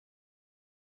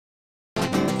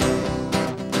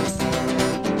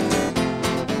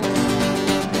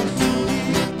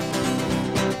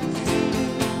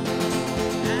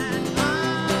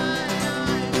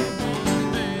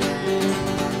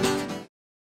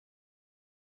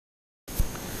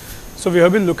So, we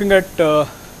have been looking at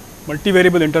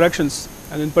multivariable interactions,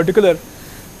 and in particular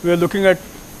we are looking at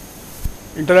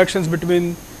interactions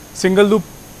between single loop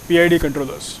PID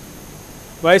controllers.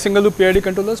 Why single loop PID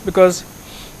controllers? Because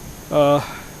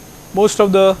most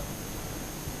of the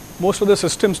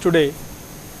systems today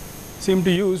seem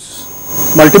to use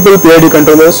multiple PID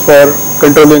controllers for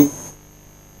controlling,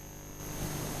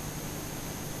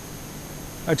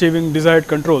 achieving desired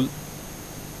control.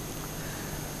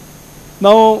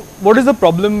 Now, what is the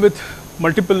problem with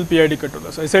multiple PID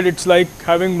controllers? I said it's like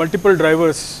having multiple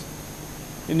drivers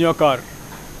in your car,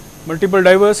 multiple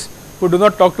drivers who do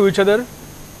not talk to each other,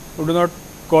 who do not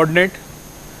coordinate.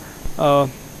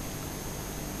 Now,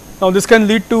 this can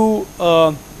lead to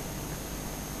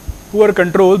poor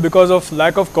control because of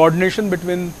lack of coordination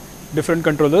between different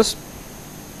controllers.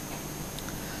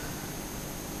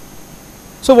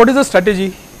 So, what is the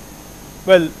strategy?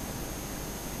 Well,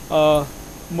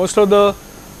 most of the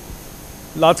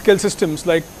large scale systems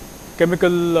like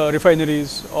chemical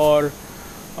refineries or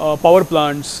power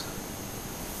plants,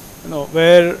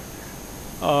 where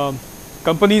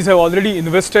companies have already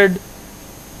invested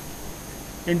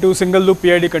into single loop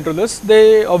PID controllers,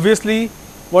 they obviously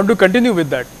want to continue with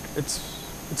that.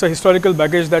 It's a historical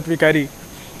baggage that we carry.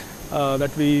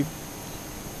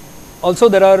 Also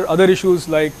there are other issues,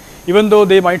 like even though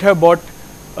they might have bought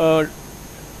a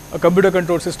computer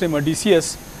control system, a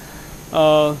DCS,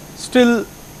 still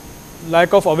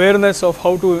lack of awareness of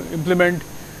how to implement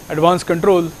advanced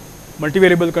control,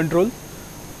 multivariable control,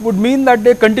 would mean that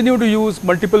they continue to use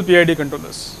multiple PID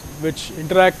controllers which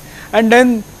interact. And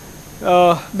then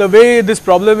the way this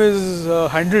problem is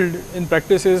handled in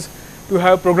practice is to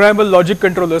have programmable logic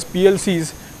controllers,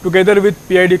 PLCs, together with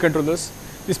PID controllers.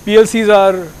 These PLCs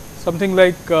are something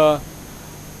like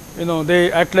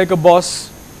they act like a boss.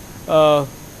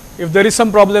 If there is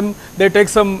some problem, they take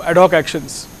some ad hoc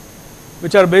actions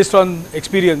which are based on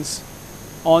experience,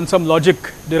 on some logic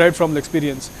derived from the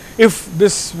experience. If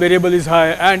this variable is high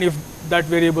and if that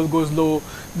variable goes low,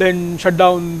 then shut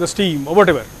down the steam or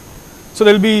whatever. So,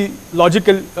 there will be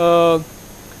logical,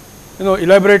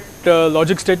 elaborate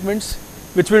logic statements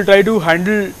which will try to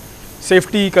handle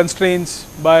safety constraints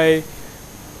by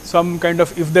some kind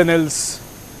of if then else,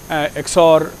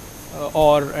 XOR,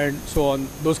 or and so on,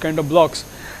 those kind of blocks.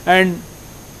 And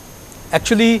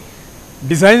actually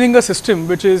designing a system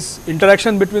which is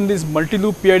interaction between these multi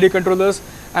loop PID controllers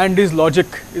and this logic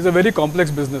is a very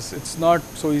complex business. It's not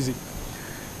so easy,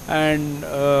 and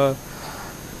that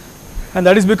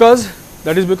is because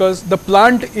the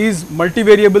plant is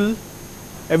multivariable.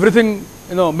 Everything,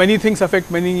 many things affect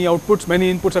many outputs,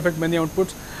 many inputs affect many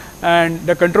outputs, and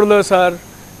the controllers are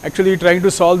actually trying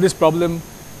to solve this problem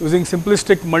using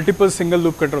simplistic multiple single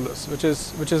loop controllers, which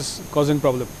is causing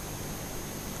problem.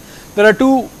 There are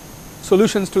two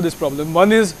solutions to this problem.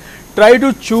 One is try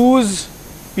to choose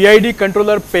PID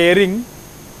controller pairing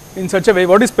in such a way.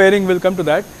 What is pairing? We'll come to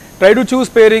that. Try to choose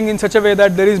pairing in such a way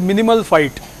that there is minimal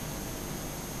fight.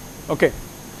 Okay.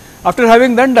 After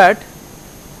having done that,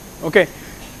 okay,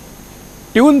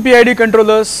 tune PID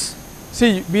controllers.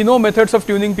 See, we know methods of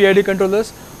tuning PID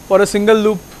controllers for a single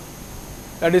loop,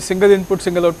 that is single input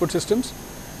single output systems.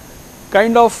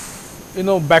 Kind of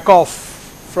back off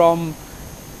from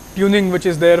tuning which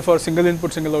is there for single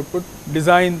input single output,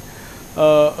 design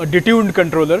a detuned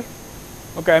controller.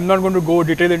 Okay, I am not going to go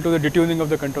detail into the detuning of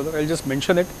the controller, I will just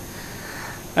mention it.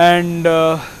 And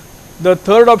the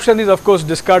third option is, of course,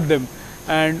 discard them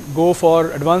and go for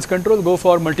advanced control, go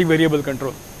for multivariable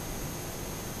control.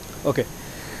 Okay.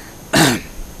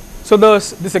 So,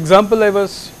 this example I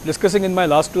was discussing in my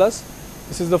last class,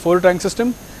 this is the 4 tank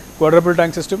system, quadruple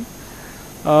tank system.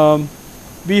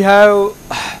 We have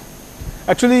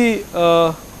actually,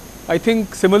 I think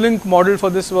Simulink model for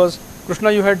this was,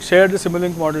 Krishna, you had shared the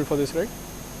Simulink model for this, right?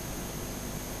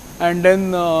 And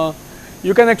then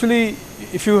you can actually,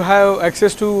 if you have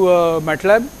access to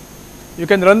MATLAB, you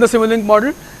can run the Simulink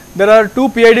model. There are 2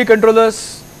 PID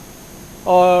controllers,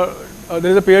 or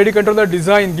there is a PID controller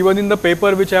design given in the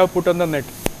paper which I have put on the net,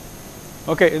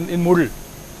 okay, in Moodle.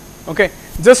 Okay,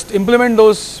 just implement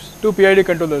those 2 PID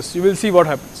controllers, you will see what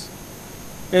happens.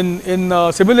 In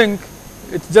Simulink,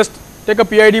 it's just take a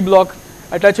PID block,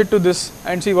 attach it to this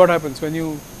and see what happens when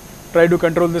you try to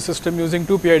control the system using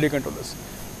 2 PID controllers.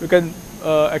 You can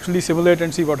actually simulate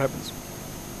and see what happens.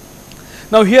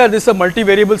 Now, here this is a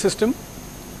multivariable system,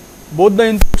 both the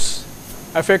inputs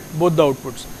affect both the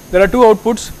outputs. There are 2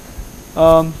 outputs,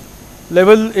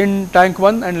 level in tank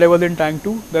 1 and level in tank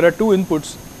 2. There are 2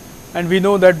 inputs, and we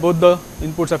know that both the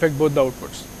inputs affect both the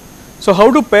outputs. So, how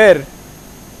to pair?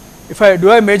 If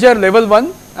I measure level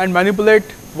 1 and manipulate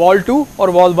wall 2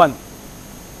 or wall 1?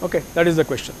 Okay, that is the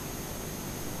question.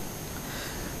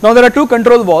 Now there are two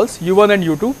control walls, U1 and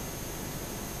U2.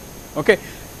 Okay,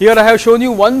 here I have shown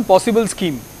you one possible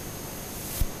scheme.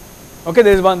 Okay,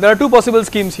 there are two possible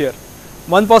schemes here.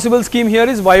 One possible scheme here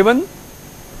is Y1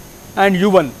 and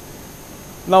U1.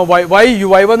 Now why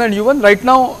Y1 and U1? Right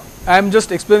now I am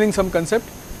just explaining some concept.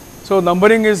 So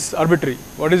numbering is arbitrary.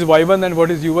 What is Y1 and what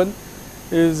is U1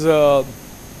 is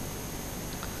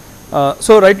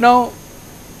so right now.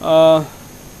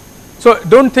 So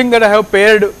don't think that I have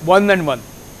paired 1 and 1.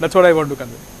 That's what I want to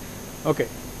convey. Okay,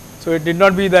 so it did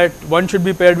not be that 1 should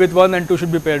be paired with 1 and 2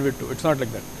 should be paired with 2. It's not like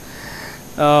that.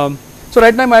 So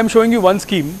right now I am showing you one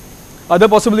scheme. Other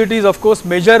possibilities, of course,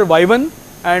 measure Y1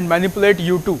 and manipulate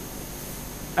U2,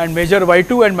 and measure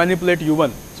Y2 and manipulate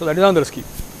U1. So that is another scheme.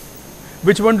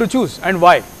 Which one to choose and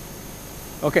why?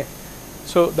 Okay,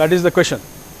 so that is the question.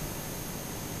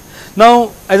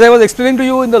 Now, as I was explaining to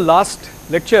you in the last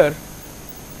lecture,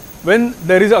 when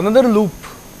there is another loop,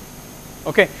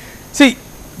 okay, see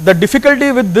the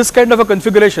difficulty with this kind of a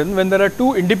configuration when there are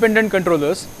two independent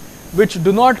controllers which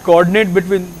do not coordinate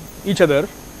between each other,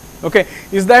 okay,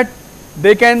 is that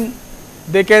they can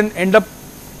end up,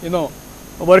 you know,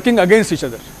 working against each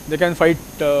other. They can fight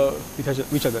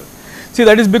with each other. See,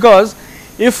 that is because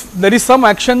if there is some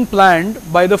action planned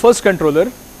by the first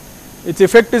controller, its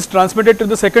effect is transmitted to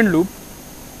the second loop.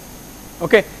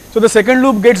 Okay, so the second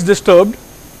loop gets disturbed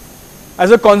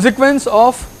as a consequence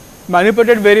of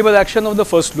manipulated variable action of the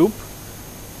first loop,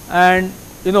 and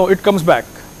you know it comes back.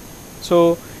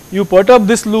 So you perturb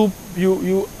this loop,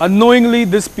 you unknowingly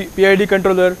this PID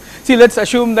controller. See, let's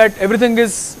assume that everything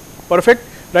is perfect.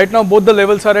 Right now both the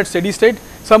levels are at steady state.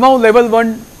 Somehow level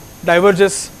 1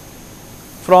 diverges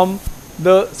from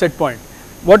the set point.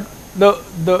 What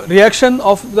the reaction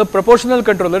of the proportional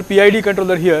controller, PID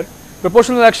controller here,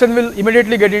 proportional action will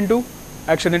immediately get into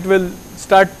action. It will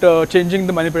start changing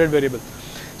the manipulated variable.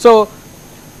 So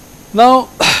now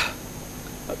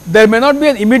there may not be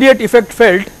an immediate effect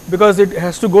felt because it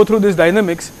has to go through this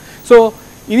dynamics. So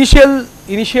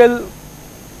initial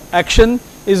action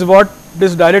is what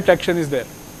this direct action is there.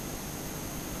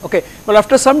 Okay, but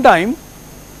after some time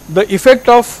the effect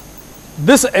of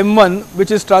this M1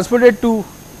 which is transmitted to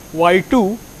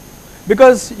Y2,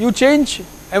 because you change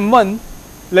M1,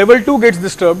 level 2 gets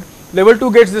disturbed,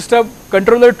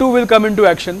 controller 2 will come into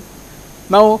action.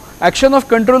 Now action of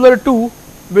controller 2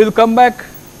 will come back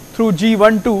through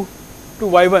G12 to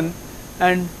Y1,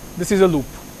 and this is a loop.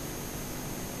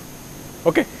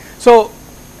 Okay, so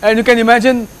and you can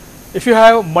imagine if you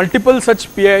have multiple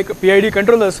such PID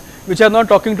controllers which are not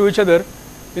talking to each other,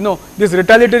 you know, these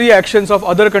retaliatory actions of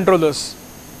other controllers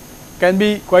can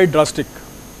be quite drastic.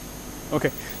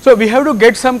 Okay, so we have to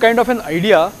get some kind of an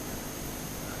idea.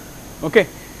 Okay,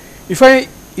 if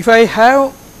I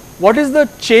have what is the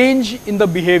change in the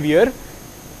behavior,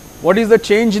 what is the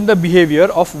change in the behavior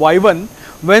of Y1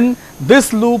 when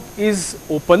this loop is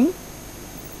open,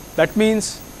 that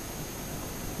means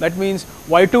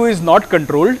Y2 is not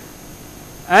controlled,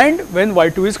 and when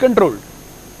Y2 is controlled.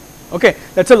 Okay,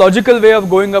 that is a logical way of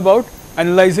going about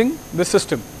analyzing the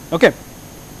system. Okay,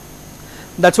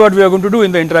 that is what we are going to do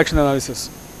in the interaction analysis.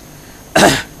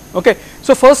 Okay,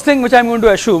 so first thing which I am going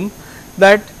to assume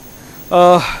that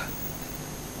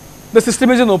the system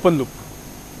is an open loop.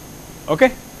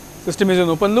 Okay, system is an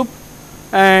open loop,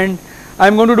 and I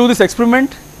am going to do this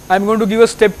experiment. I am going to give a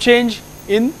step change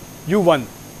in U1.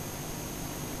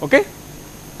 Okay,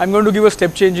 I am going to give a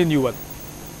step change in U1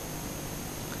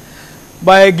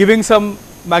 by giving some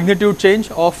magnitude change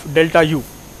of delta U.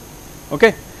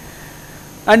 Okay,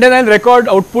 and then I will record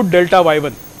output delta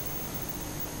Y1.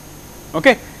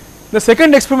 Okay, the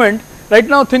second experiment, right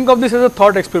now think of this as a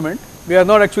thought experiment. We are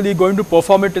not actually going to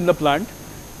perform it in the plant.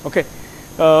 Okay,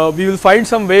 we will find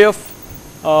some way of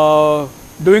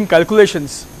doing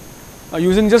calculations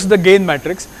using just the gain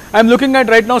matrix. I am looking at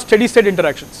right now steady state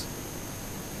interactions,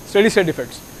 steady state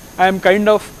effects. I am kind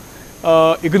of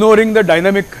ignoring the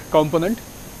dynamic component.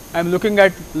 I am looking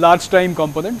at large time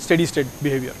component, steady state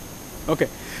behavior. Okay,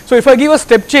 so if I give a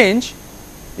step change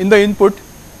in the input,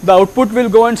 the output will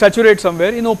go and saturate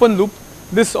somewhere in open loop.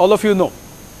 This all of you know.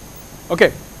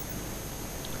 Okay.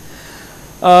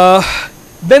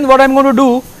 Then what I am going to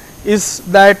do is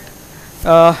that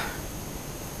I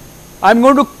am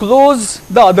going to close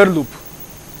the other loop.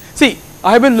 See,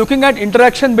 I have been looking at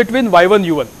interaction between Y1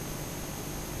 U1.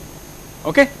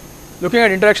 Okay, looking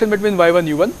at interaction between Y1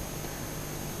 U1.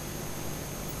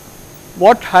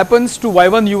 What happens to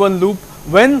Y1 U1 loop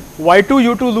when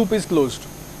Y2 U2 loop is closed?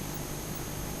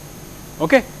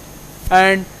 Okay,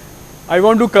 and I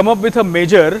want to come up with a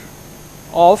measure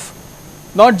of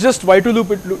not just Y2 loop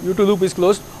U2 loop is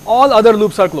closed, all other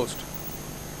loops are closed.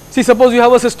 See, suppose you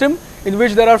have a system in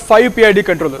which there are 5 PID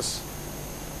controllers.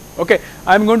 Okay,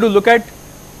 I am going to look at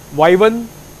y1,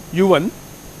 u1,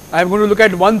 I am going to look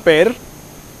at one pair,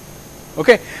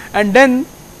 okay, and then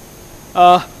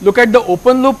look at the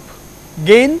open loop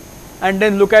gain and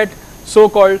then look at so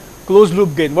called closed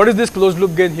loop gain. What is this closed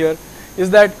loop gain here? Is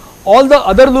that all the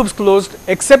other loops closed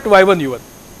except y1, u1,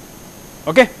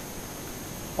 okay,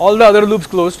 all the other loops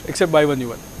closed except y1,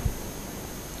 u1.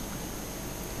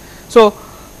 So,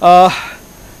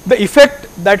 the effect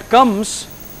that comes,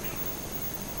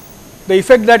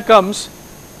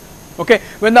 okay,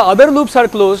 when the other loops are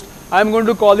closed, I am going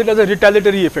to call it as a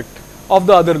retaliatory effect of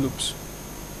the other loops,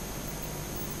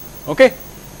 okay,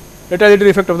 retaliatory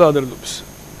effect of the other loops.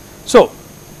 So,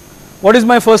 what is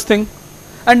my first thing?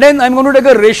 And then I am going to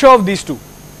take a ratio of these two.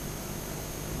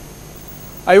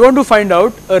 I want to find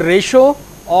out a ratio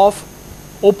of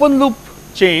open loop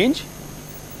change.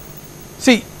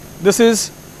 See, this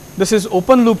is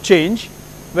open loop change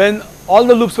when all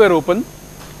the loops were open.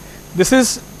 This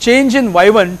is change in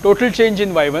y1, total change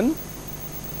in y1,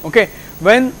 okay,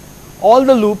 when all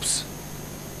the loops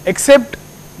except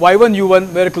y1,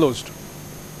 u1 were closed.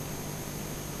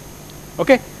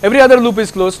 Okay, every other loop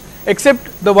is closed except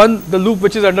the loop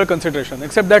which is under consideration.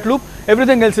 Except that loop,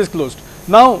 everything else is closed.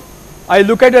 Now, I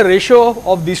look at a ratio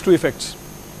of these two effects.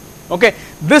 Okay,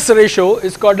 this ratio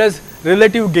is called as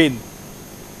relative gain.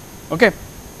 Okay.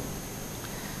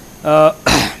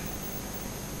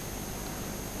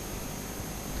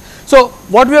 So,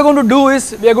 what we are going to do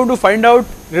is we are going to find out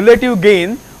relative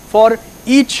gain for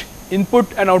each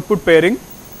input and output pairing,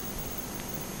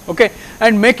 okay,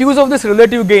 and make use of this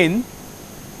relative gain.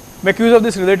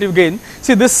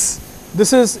 See, this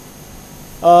is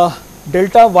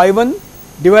delta y1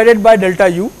 divided by delta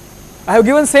u. I have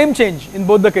given same change in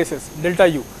both the cases, delta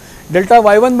u, delta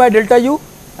y1 by delta u,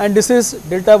 and this is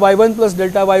delta y1 plus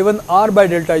delta y1 r by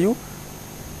delta u.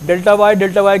 Delta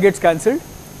y gets cancelled,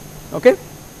 okay.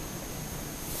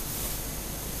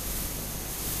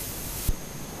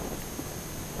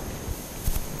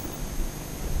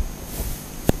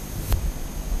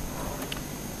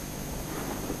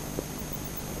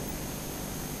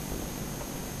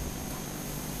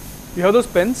 You have those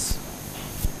pens?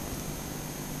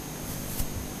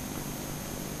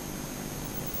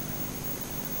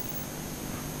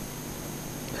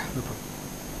 Yeah, no problem.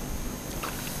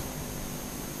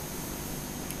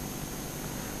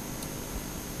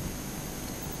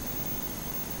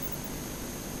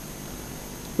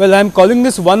 Well, I am calling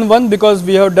this 1 1 because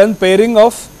we have done pairing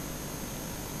of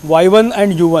y1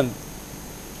 and u1.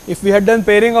 If we had done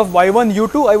pairing of y1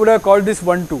 u2, I would have called this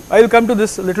 1 2. I will come to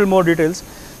this a little more details.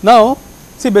 Now,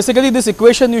 see, basically this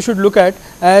equation you should look at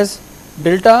as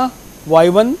delta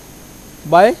y1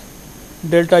 by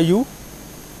delta u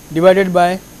divided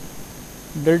by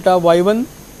delta y1,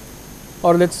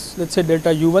 or let's say delta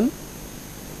u1,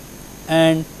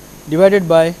 and divided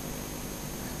by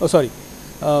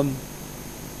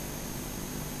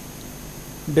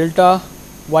delta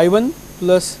y1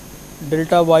 plus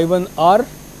delta y1 r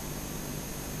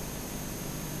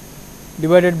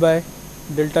divided by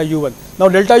delta u1. Now,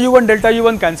 delta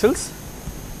u1 cancels,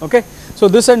 okay. So,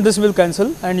 this and this will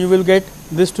cancel and you will get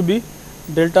this to be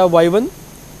delta y1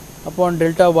 upon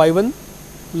delta y1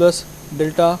 plus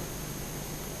delta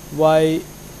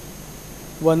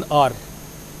y1 r.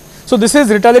 So, this is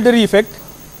retaliatory effect,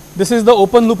 this is the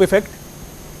open loop effect.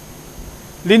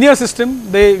 Linear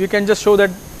system, we can just show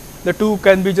that the two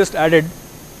can be just added,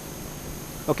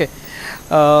 okay.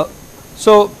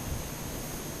 So,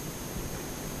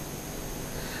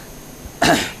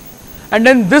 and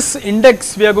then this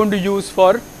index we are going to use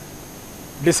for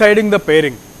deciding the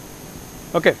pairing,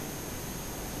 okay.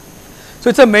 So,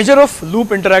 it is a measure of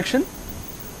loop interaction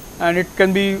and it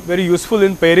can be very useful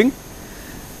in pairing.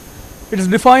 It is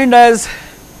defined as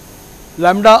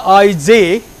lambda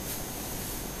ij,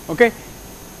 okay.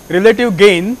 Relative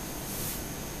gain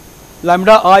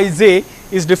lambda ij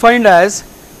is defined as,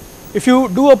 if you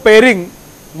do a pairing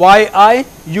yi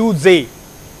uj,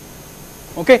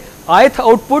 okay, ith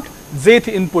output, jth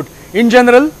input. In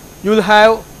general, you will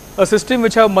have a system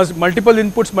which have multiple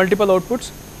inputs, multiple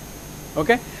outputs,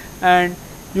 okay, and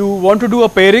you want to do a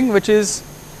pairing which is,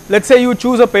 let us say you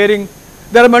choose a pairing,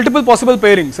 there are multiple possible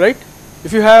pairings, right.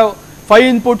 If you have 5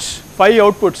 inputs, 5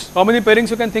 outputs, how many pairings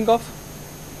you can think of?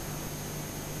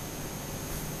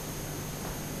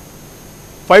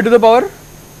 5 to the power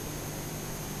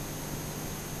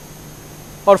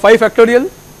or 5 factorial?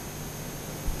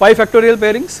 5 factorial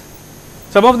pairings.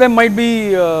 Some of them might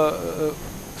be,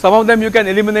 some of them you can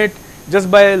eliminate just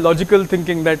by logical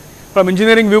thinking, that from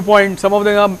engineering viewpoint some of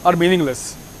them are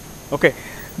meaningless, Okay,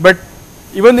 but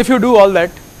even if you do all that,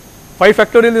 5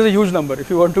 factorial is a huge number. If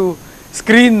you want to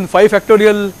screen 5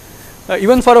 factorial,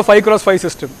 even for a 5 cross 5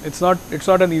 system, it's not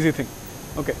an easy thing.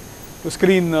 Okay, to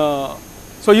screen.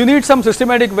 So you need some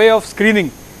systematic way of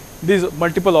screening these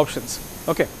multiple options.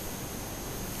 Okay,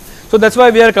 so that's why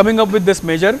we are coming up with this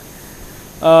measure.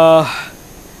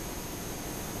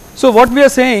 So what we are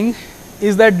saying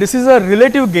is that this is a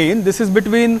relative gain. This is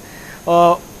between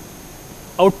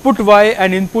output y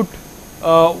and input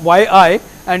yi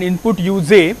and input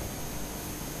uj.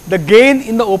 The gain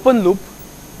in the open loop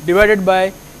divided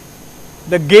by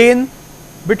the gain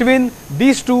between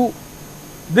these two,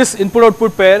 this input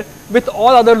output pair with all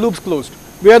other loops closed.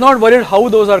 We are not worried how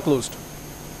those are closed.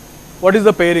 What is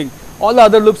the pairing? All the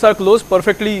other loops are closed,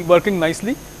 perfectly working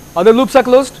nicely. Other loops are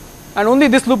closed and only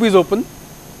this loop is open.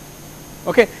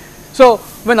 Okay. So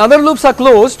when other loops are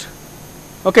closed,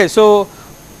 okay, so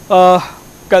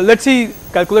let's see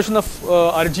calculation of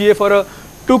RGA for a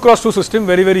 2 cross 2 system,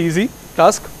 very easy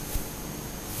task.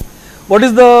 What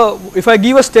is the, if I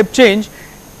give a step change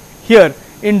here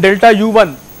in delta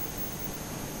U1,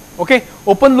 okay,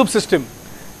 open loop system,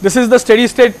 this is the steady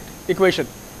state equation,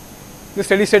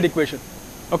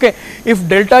 okay. If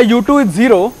delta U2 is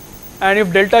 0 and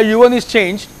if delta U1 is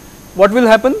changed, what will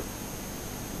happen?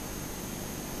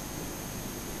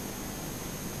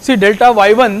 See, delta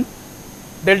Y1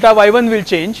 will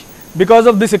change because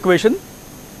of this equation.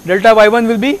 Delta Y1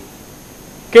 will be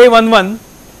K11,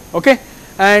 okay,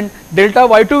 and delta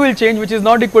Y2 will change, which is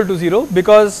not equal to 0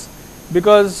 because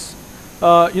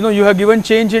you have given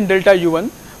change in delta U1,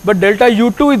 but delta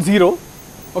U2 is 0,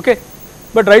 okay.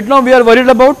 But right now we are worried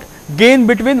about gain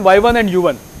between Y1 and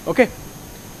U1, okay.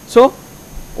 So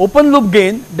open loop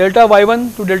gain delta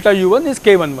Y1 to delta U1 is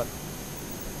K11,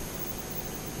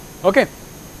 okay.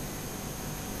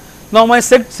 Now my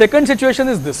second situation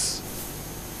is this.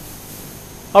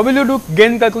 How will you do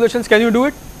gain calculations? Can you do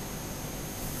it?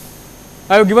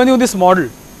 I have given you this model.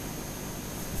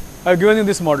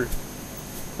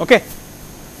 Okay.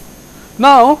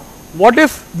 Now what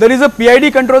if there is a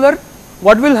PID controller?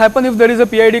 What will happen if there is a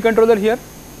PID controller here?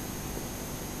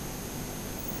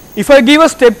 If I give a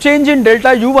step change in delta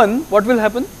U1, what will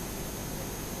happen?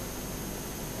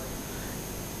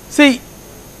 See,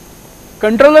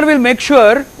 controller will make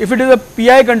sure if it is a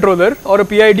PI controller or a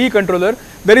PID controller,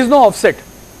 there is no offset.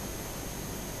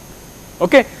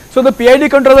 Okay. So the PID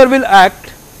controller will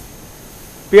act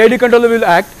and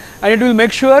it will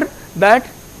make sure that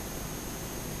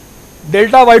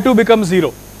delta Y2 becomes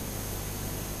 0.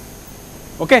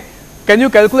 Okay. Can you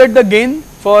calculate the gain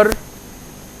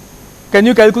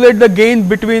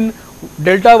between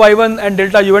delta Y1 and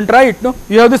delta U1? Try it, no?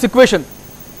 You have this equation.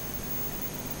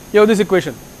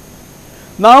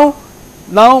 Now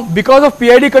because of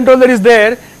PID controller is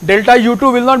there, delta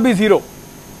U2 will not be 0.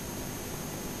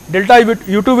 Delta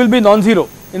U2 will be non-zero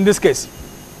in this case.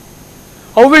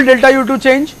 How will delta U2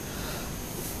 change?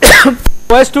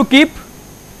 So as to keep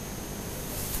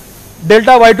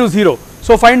delta Y2 0.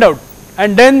 So find out,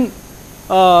 and then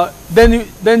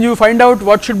you find out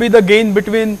what should be the gain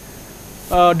between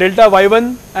delta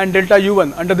Y1 and delta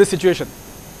U1 under this situation.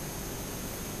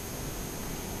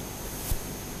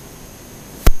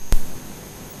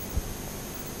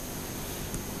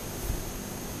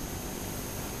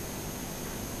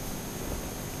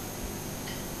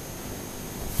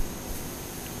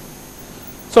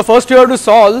 So first you have to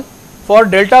solve for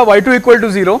delta Y2 equal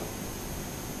to 0.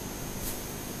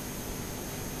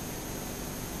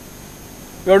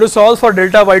 You have to solve for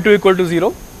delta Y2 equal to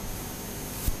 0.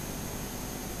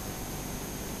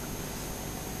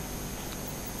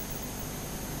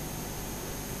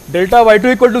 Delta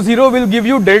Y2 equal to 0 will give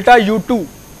you delta U2.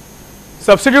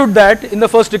 Substitute that in the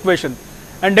first equation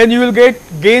and then you will get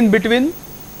gain between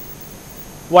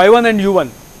Y1 and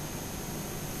U1.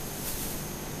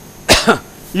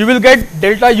 You will get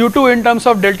delta U2 in terms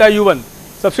of delta U1.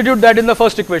 Substitute that in the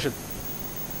first equation.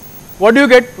 What do you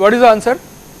get? What is the answer?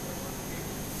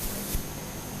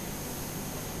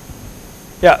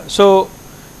 Yeah, so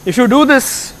if you do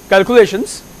this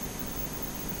calculations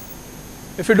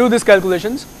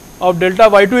of delta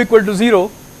Y2 equal to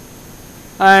 0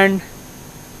 and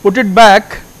put it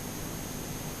back,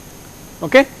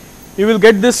 okay, you will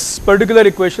get this particular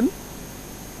equation,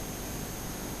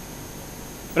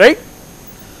 right?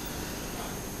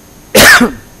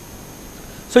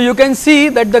 So you can see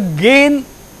that the gain,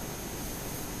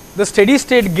 the steady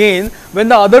state gain when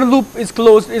the other loop is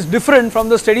closed is different from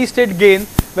the steady state gain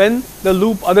when the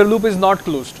other loop is not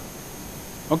closed.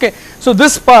 Okay. So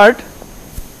this part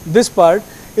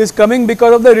is coming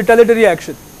because of the retaliatory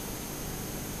action.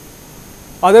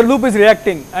 Other loop is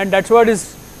reacting and that's what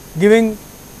is giving,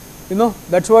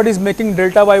 that's what is making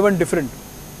delta y1 different.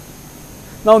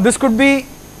 Now this could be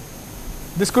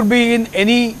in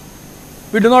any,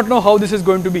 we do not know how this is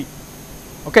going to be.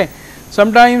 Okay,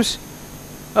 sometimes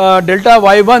delta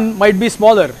y1 might be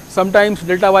smaller, sometimes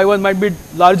delta y1 might be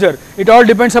larger. It all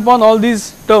depends upon all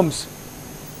these terms,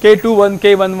 k21,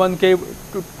 k11,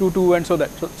 k22 and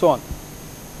so on.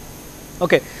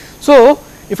 Okay, so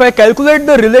if I calculate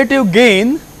the relative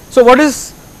gain, so what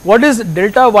is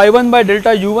delta y1 by delta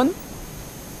u1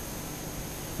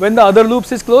 when the other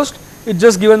loops is closed? It's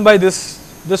just given by this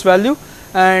value,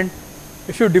 and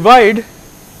if you divide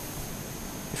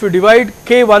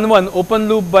k11 open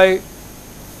loop by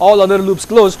all other loops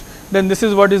closed, then this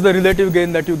is what is the relative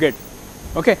gain that you get.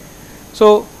 Okay,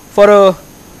 so for a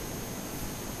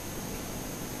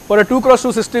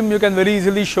 2x2 system, you can very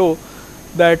easily show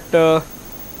that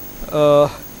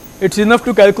it's enough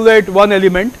to calculate one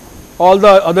element, all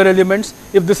the other elements.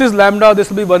 If this is lambda, this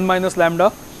will be 1 minus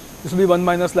lambda, this will be 1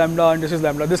 minus lambda, and this is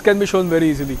lambda. This can be shown very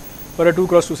easily for a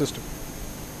 2x2 system.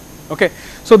 Okay,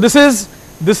 so this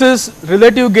is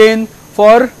relative gain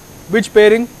for which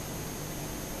pairing?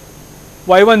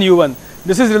 y1 u1.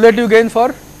 This is relative gain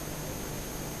for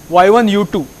y1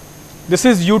 u2. This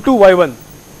is u2 y1.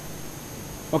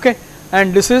 Okay,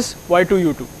 and this is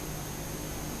y2 u2.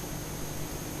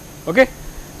 Okay,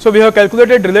 so we have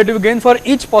calculated relative gain for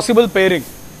each possible pairing.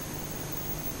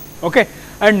 Okay,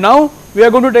 and now we are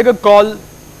going to take a call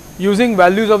using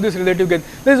values of this relative gain.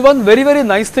 There is one very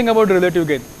nice thing about relative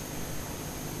gain.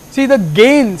 See, the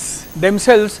gains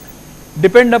themselves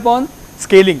depend upon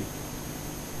scaling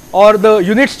or the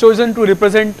units chosen to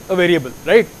represent a variable,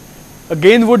 right? A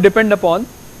gain would depend upon,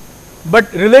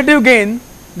 but relative gain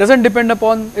doesn't depend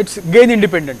upon, it's gain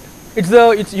independent,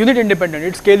 it's unit independent,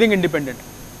 it's scaling independent,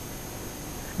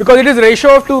 because it is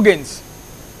ratio of two gains.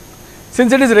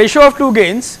 Since it is ratio of two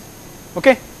gains,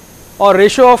 okay, or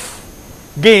ratio of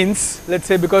gains, let's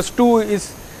say, because 2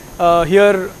 is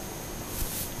here,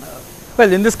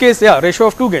 well, in this case, yeah, ratio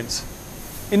of two gains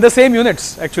in the same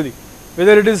units actually,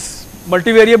 whether it is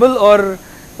multivariable or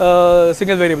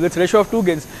single variable, it's ratio of two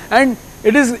gains, and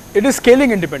it is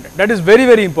scaling independent. That is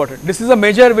very important. This is a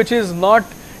measure which is not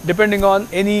depending on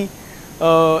any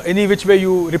which way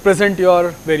you represent your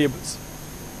variables.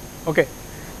 Okay,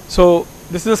 so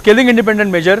this is a scaling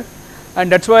independent measure,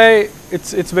 and that's why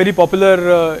it's very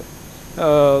popular.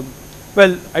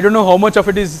 Well, I don't know how much of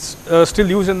it is still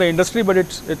used in the industry, but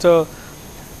it's a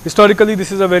historically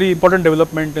this is a very important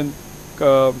development in.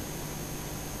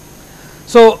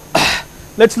 So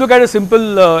let's look at a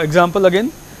simple example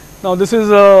again. Now this is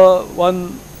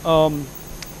one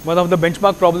of the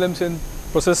benchmark problems in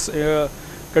process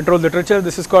control literature.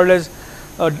 This is called as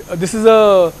this is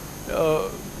a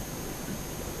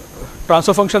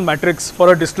transfer function matrix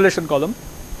for a distillation column,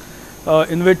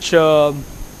 in which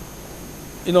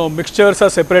mixtures are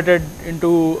separated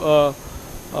into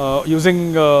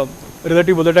using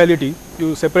relative volatility.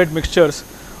 You separate mixtures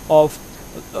of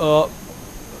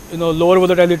lower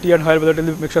volatility and higher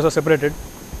volatility mixtures are separated.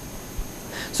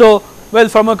 So, well,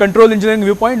 from a control engineering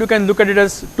viewpoint, you can look at it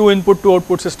as 2 input, 2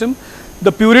 output system.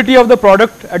 The purity of the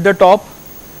product at the top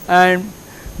and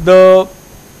the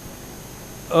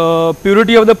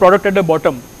purity of the product at the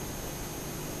bottom.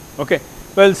 Okay.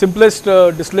 Well, simplest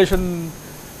distillation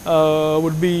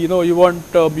would be, you want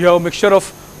you have a mixture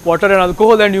of water and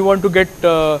alcohol, and you want to get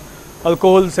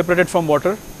alcohol separated from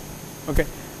water. Okay.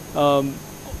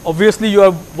 Obviously, you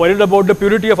are worried about the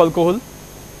purity of alcohol,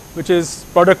 which is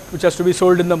product which has to be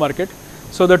sold in the market.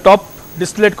 So the top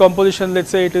distillate composition, let's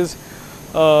say it is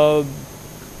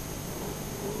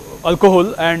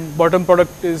alcohol and bottom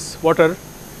product is water.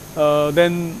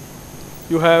 Then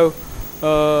you have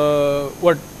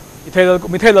what,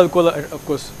 methyl alcohol, of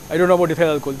course. I don't know about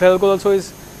ethyl alcohol. Ethyl alcohol also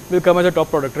will come as a top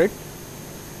product, right?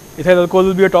 Ethyl alcohol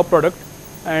will be a top product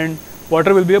and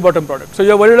water will be a bottom product. So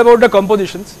you are worried about the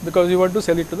compositions because you want to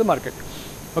sell it to the market.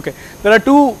 Okay. There are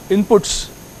two inputs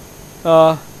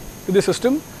to the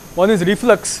system. One is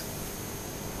reflux,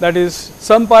 that is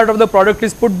some part of the product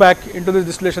is put back into the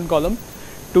distillation column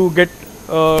to get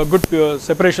good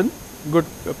separation, good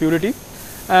purity,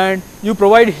 and you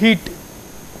provide heat.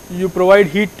 You provide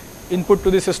heat input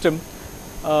to the system.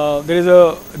 There is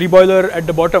a reboiler at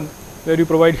the bottom where you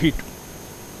provide heat.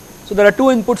 So there are two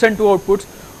inputs and two outputs.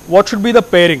 What should be the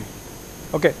pairing?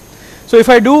 Okay. So if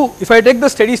I take the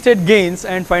steady state gains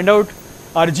and find out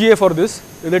RGA for this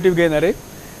relative gain array,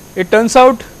 it turns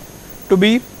out to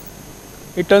be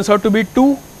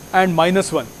 2 and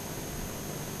minus 1.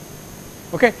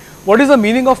 Okay. What is the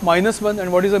meaning of minus 1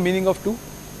 and what is the meaning of 2?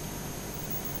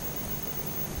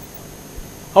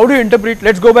 How do you interpret?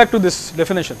 Let's go back to this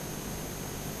definition.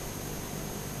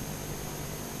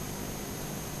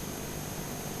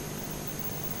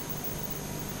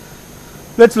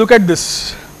 Let's look at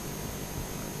this.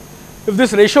 If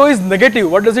this ratio is negative,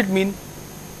 what does it mean?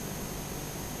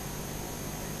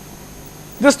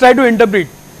 Just try to interpret.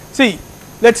 See,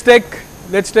 let's take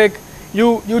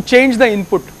you change the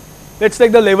input. Let's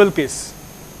take the level case.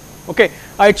 Okay,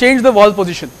 I change the wall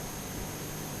position.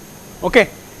 Okay,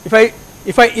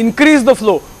 if I increase the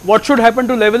flow, what should happen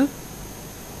to level?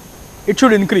 It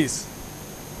should increase.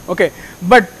 Okay,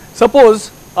 but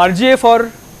suppose RGA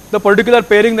for the particular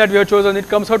pairing that we have chosen, it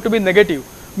comes out to be negative.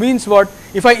 Means what?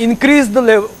 If I increase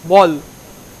the wall,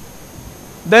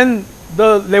 then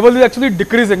the level is actually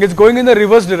decreasing, it's going in the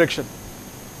reverse direction.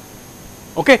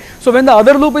 Okay, so when the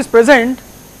other loop is present,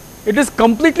 it is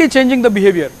completely changing the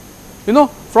behavior. You know,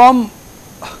 from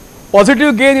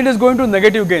positive gain it is going to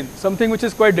negative gain, something which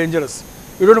is quite dangerous.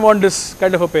 You don't want this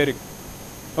kind of a pairing.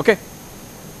 Okay.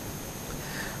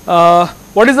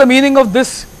 What is the meaning of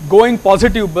this going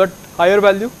positive but higher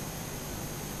value?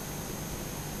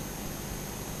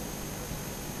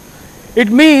 It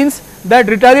means that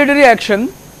retaliatory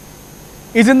action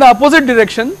is in the opposite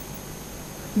direction,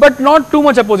 but not too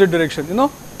much opposite direction, you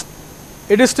know.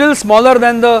 It is still smaller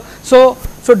than the, so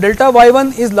delta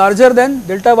y1 is larger than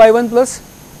delta y1 plus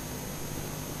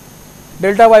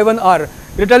delta y1 r.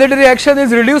 Retaliatory action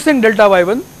is reducing delta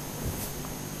y1,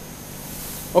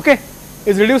 okay,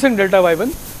 is reducing delta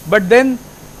y1, but then,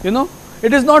 you know,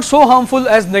 it is not so harmful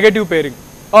as negative pairing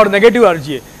or negative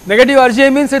RGA. Negative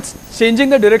RGA means it's changing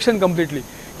the direction completely.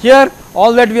 Here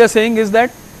all that we are saying is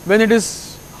that when it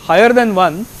is higher than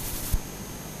 1,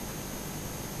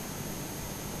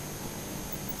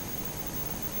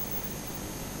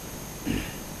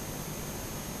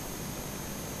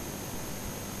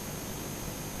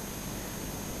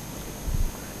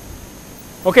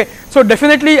 okay, so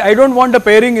definitely I don't want a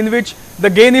pairing in which the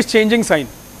gain is changing sign.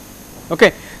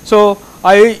 Okay, so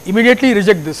I immediately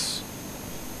reject this.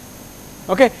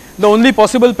 Okay, the only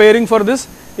possible pairing for this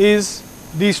is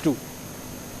these two.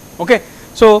 Okay,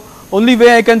 so only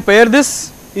way I can pair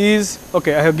this is,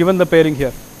 okay, I have given the pairing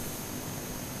here.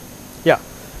 Yeah,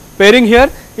 pairing here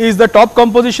is the top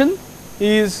composition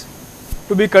is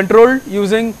to be controlled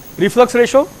using reflux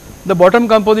ratio, the bottom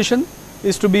composition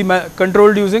is to be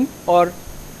controlled using, or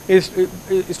is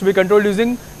to be controlled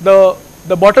using the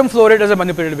bottom flow rate as a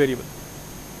manipulated variable.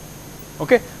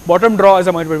 Okay, bottom draw as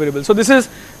a manipulated variable. So this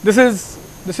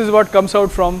is what comes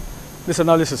out from this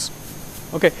analysis.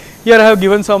 Okay, here I have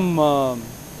given some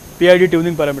PID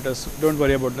tuning parameters. Don't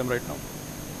worry about them right now.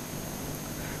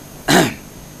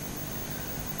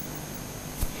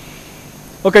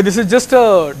 Okay, this is just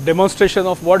a demonstration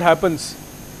of what happens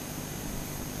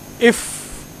if,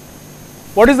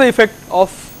 what is the effect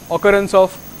of occurrence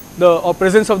of the or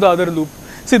presence of the other loop.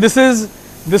 See, this is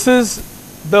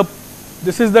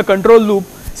the control loop.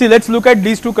 See, let's look at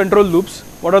these two control loops.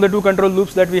 What are the two control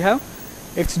loops that we have?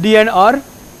 XD and R,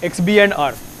 XB and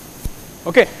R.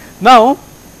 Okay, now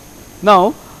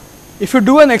if you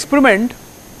do an experiment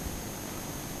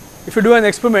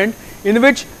in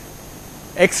which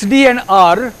XD and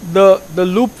R, the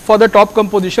loop for the top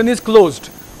composition is closed,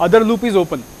 other loop is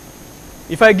open.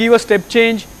 If I give a step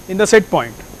change in the set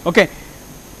point, okay,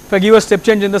 if I give a step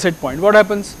change in the set point, what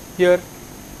happens here?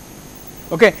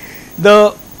 Okay,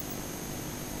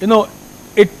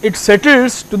 it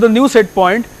settles to the new set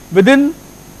point within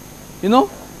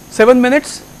 7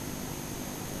 minutes.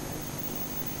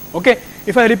 Okay,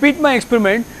 if I repeat my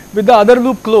experiment with the other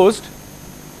loop closed,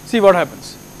 see what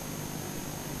happens.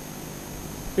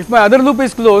 If my other loop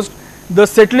is closed, the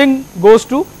settling goes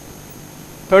to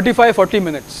 35-40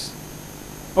 minutes.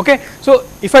 Okay, so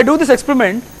if I do this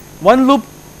experiment, one loop,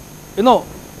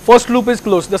 first loop is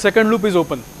closed, the second loop is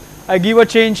open. I give a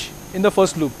change in the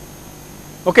first loop.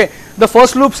 Okay, the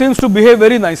first loop seems to behave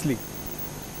very nicely,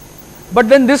 but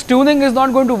then this tuning is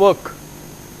not going to work.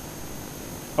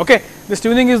 Okay, this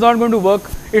tuning is not going to work.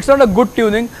 It's not a good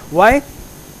tuning. Why?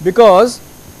 Because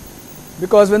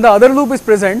when the other loop is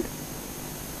present,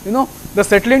 the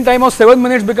settling time of 7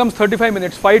 minutes becomes 35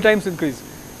 minutes, 5 times increase.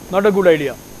 Not a good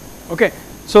idea. Okay,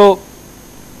 so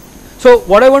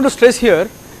what I want to stress here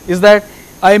is that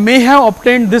I may have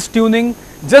obtained this tuning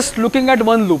just looking at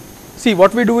one loop. See,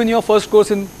 what we do in your first course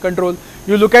in control,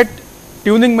 you look at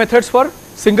tuning methods for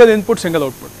single input, single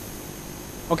output.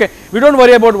 Okay, we don't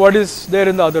worry about what is there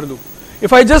in the other loop.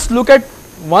 If I just look at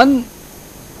one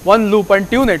loop and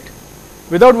tune it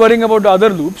without worrying about the other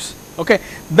loops, okay,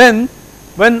 then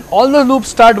when all the loops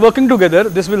start working together,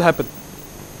 this will happen.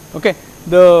 Okay,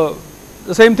 the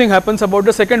same thing happens about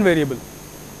the second variable.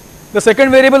 The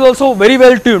second variable also very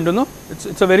well tuned, you know,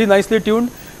 it's a very nicely tuned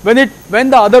when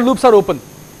the other loops are open.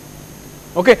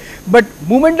 Okay, but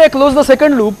moment I close the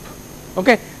second loop,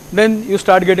 okay, then you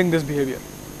start getting this behavior,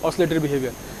 oscillatory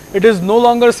behavior. It is no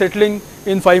longer settling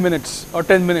in 5 minutes or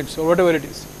 10 minutes or whatever it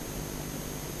is.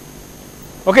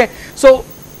 Okay, so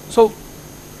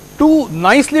two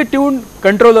nicely tuned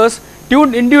controllers,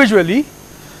 tuned individually,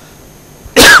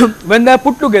 when they are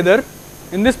put together,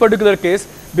 in this particular case,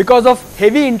 because of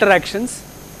heavy interactions,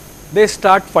 they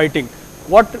start fighting.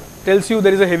 What tells you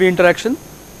there is a heavy interaction?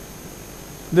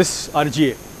 This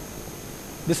RGA.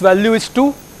 This value is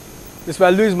 2, this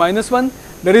value is -1.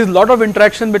 There is lot of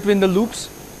interaction between the loops.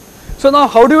 So now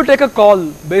how do you take a call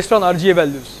based on RGA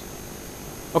values?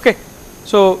 Okay,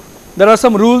 so there are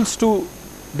some rules to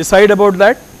decide about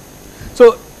that.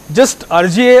 So just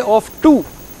RGA of 2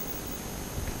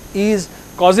 is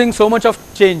causing so much of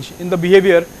change in the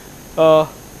behavior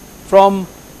from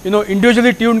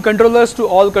individually tuned controllers to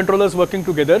all controllers working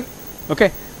together.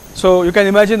 Okay, so you can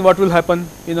imagine what will happen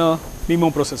in a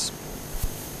MIMO process.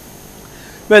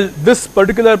 Well, this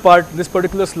particular part, this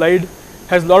particular slide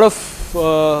has lot of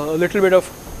a little bit of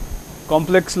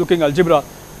complex looking algebra,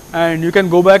 and you can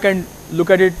go back and look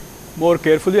at it more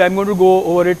carefully. I am going to go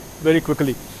over it very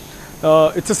quickly.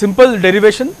 It's a simple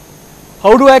derivation.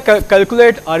 How do I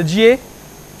calculate RGA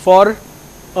for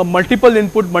a multiple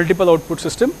input, multiple output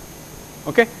system?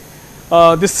 Okay,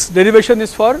 this derivation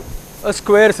is for a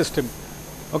square system.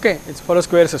 Okay, it's for a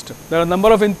square system. There are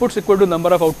number of inputs equal to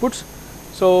number of outputs.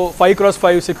 So 5 cross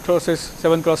 5, 6 cross 6,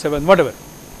 7 cross 7, whatever.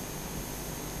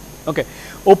 Okay,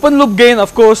 open loop gain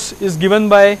of course is given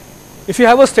by, if you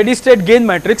have a steady state gain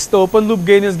matrix, the open loop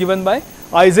gain is given by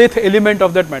ith element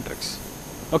of that matrix.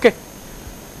 Okay.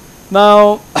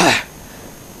 Now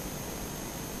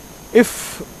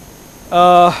if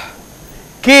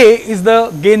K is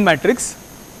the gain matrix,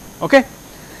 okay,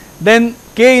 then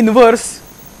K inverse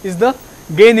is the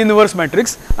gain inverse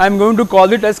matrix. I am going to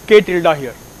call it as K tilde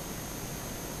here.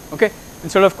 Okay,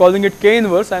 instead of calling it K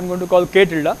inverse, I am going to call K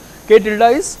tilde. K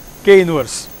tilde is K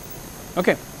inverse.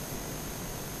 Okay.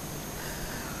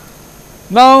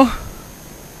 Now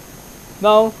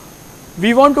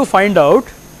we want to find out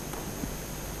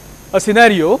a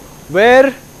scenario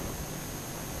where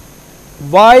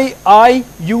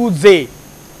Yiuz,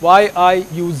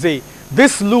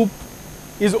 this loop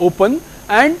is open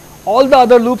and all the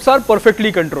other loops are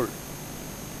perfectly controlled.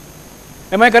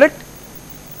 Am I correct?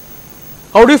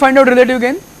 How do you find out relative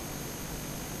gain?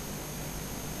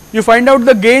 You find out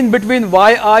the gain between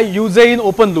Yiuz in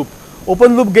open loop.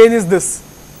 Open loop gain is this.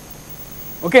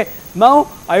 Okay. Now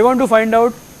I want to find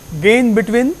out gain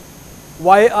between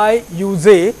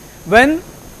Yiuz when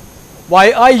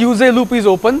Yiuz loop is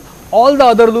open, all the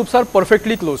other loops are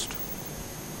perfectly closed.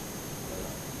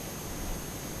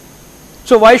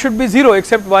 So Y should be 0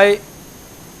 except Yi,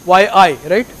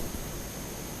 right?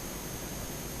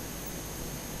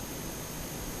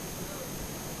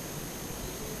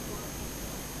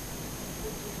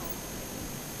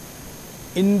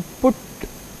 Input,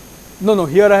 no,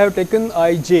 here I have taken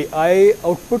Ij, I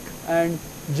output and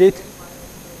J,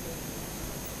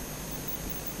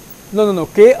 no,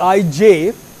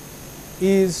 Kij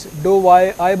is dou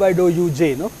Yi by dou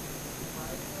Uj, no?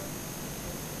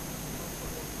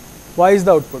 Y is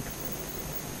the output.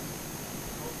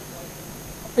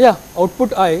 Yeah,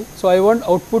 output I. So I want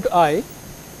output I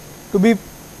to be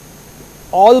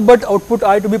all but output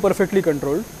I to be perfectly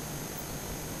controlled.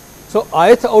 So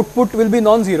ith output will be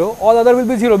non-zero, all other will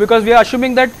be 0 because we are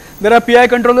assuming that there are PI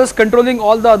controllers controlling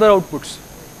all the other outputs.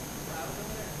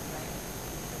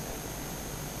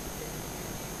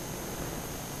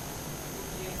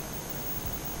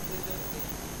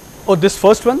 Oh, this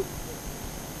first one?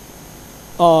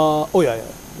 Oh yeah,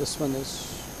 this one is,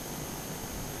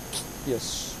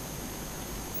 yes.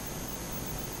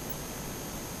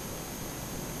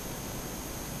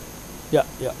 Yeah,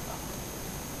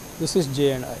 this is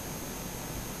J and I.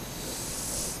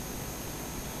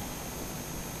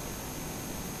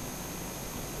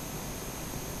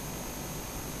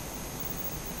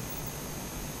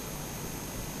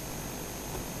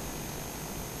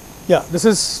 Yeah, this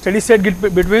is steady state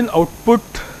between output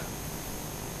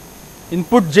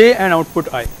input J and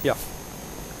output I. Yeah.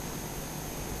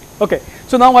 Okay.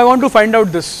 So now I want to find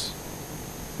out this.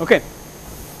 Okay.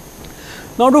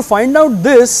 Now to find out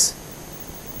this,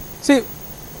 see,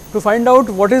 to find out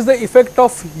what is the effect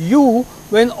of U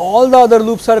when all the other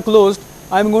loops are closed,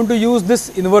 I am going to use this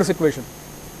inverse equation.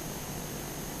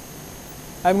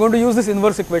 I am going to use this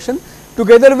inverse equation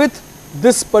together with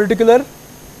this particular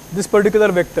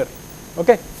vector.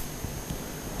 Okay.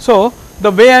 So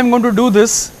the way I am going to do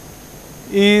this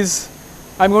is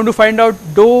I am going to find out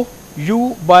dou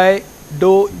u by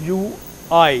dou u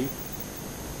I,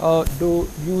 dou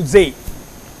u z,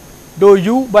 dou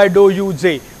u by dou u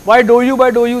z. Why dou u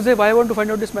by dou u z? Why I want to find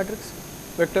out this matrix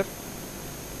vector?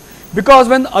 Because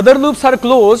when other loops are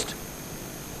closed,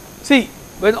 see,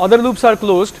 when other loops are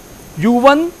closed,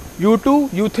 u1, u2,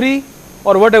 u3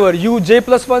 or whatever, uj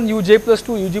plus 1, uj plus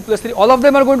 2, uj plus 3, all of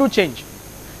them are going to change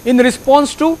in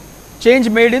response to change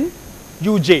made in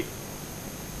uj.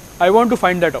 I want to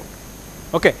find that out.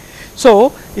 Okay.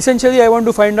 So, essentially I want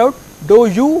to find out dou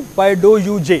u by dou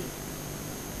uj.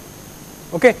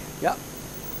 Okay. Yeah.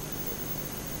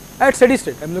 At steady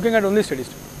state, I am looking at only steady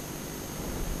state.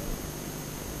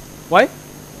 Why?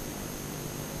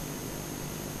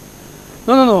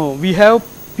 No, we have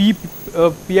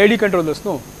PID controllers,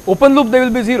 no. Open loop they will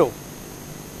be 0,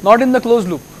 not in the closed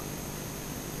loop.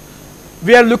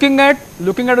 We are looking at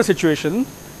a situation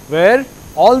where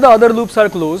all the other loops are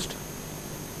closed,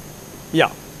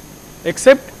 yeah,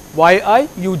 except yi,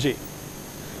 uj.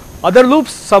 Other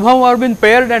loops somehow have been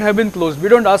paired and have been closed. We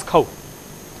don't ask how.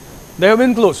 They have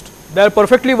been closed. They are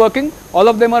perfectly working. All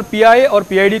of them are PI or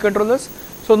PID controllers.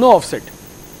 So, no offset.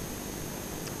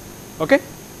 Okay.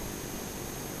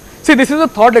 See, this is a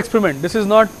thought experiment. This is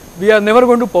not, we are never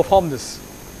going to perform this.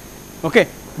 Okay.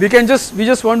 We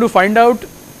just want to find out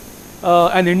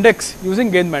an index using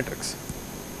gain matrix.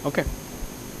 Okay.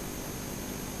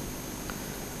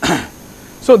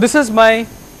 So, this is my,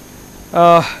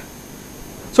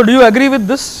 so do you agree with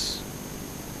this?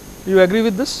 Do you agree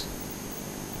with this?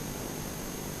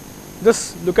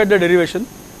 Just look at the derivation.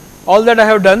 All that I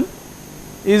have done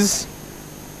is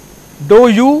dou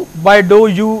u by dou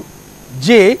u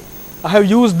j, I have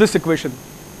used this equation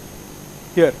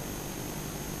here.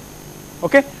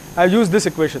 Okay, I have used this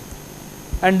equation,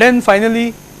 and then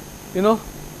finally, you know,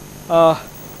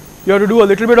 you have to do a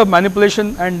little bit of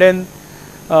manipulation, and then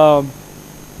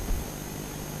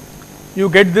you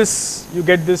get this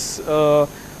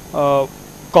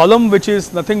column which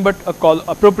is nothing but a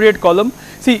appropriate column.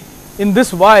 See, in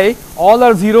this y all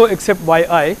are 0 except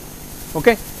yi.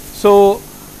 Okay, so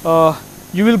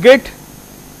you will get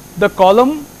the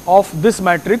column of this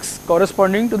matrix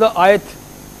corresponding to the ith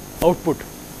output.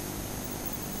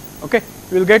 Okay,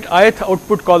 you will get ith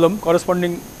output column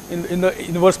corresponding in the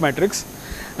inverse matrix,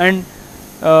 and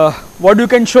what you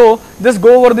can show, just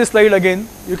go over this slide again,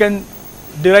 you can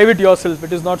derive it yourself,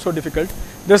 it is not so difficult,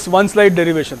 just one slide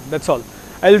derivation, that is all.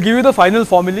 I will give you the final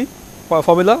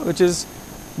formula which is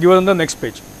given on the next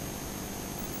page.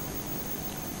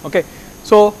 Okay.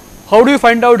 So, how do you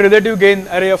find out relative gain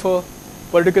array of a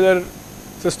particular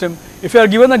system? If you are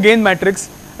given a gain matrix,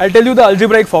 I will tell you the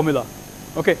algebraic formula.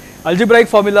 Okay. Algebraic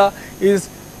formula is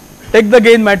take the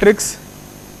gain matrix,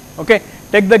 okay,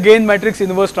 take the gain matrix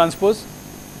inverse transpose,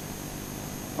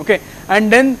 okay,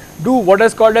 and then do what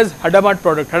is called as Hadamard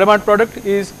product. Hadamard product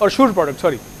is, or Schur product,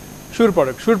 sorry, Schur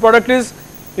product. Schur product is,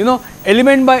 you know,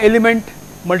 element by element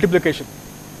multiplication.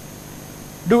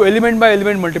 Do element by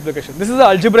element multiplication. This is the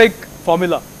algebraic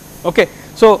formula. Okay.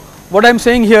 So, what I am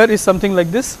saying here is something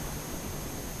like this.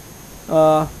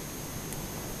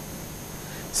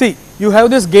 See, you have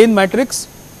this gain matrix.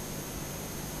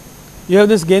 You have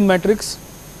this gain matrix.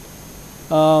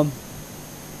 You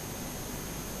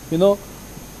know,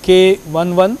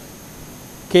 K11,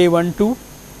 K12,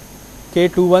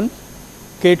 K21,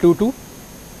 K22.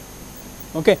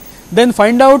 Okay. Then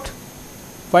find out.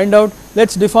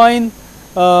 Let's define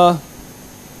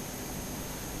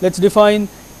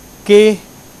K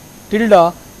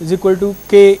tilde is equal to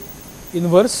K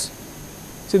inverse.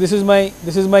 See, this is my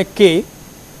K,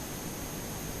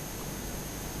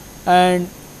 and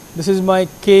this is my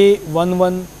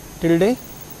K11 tilde,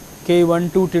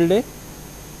 K12 tilde.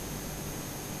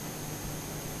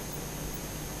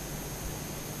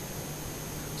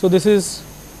 So, this is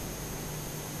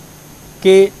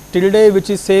K tilde, which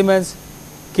is same as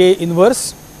K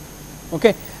inverse,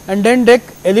 okay, and then take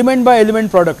element by element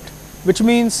product, which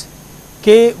means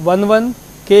K11,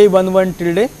 K11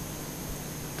 tilde,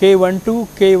 K12,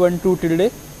 K12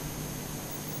 tilde,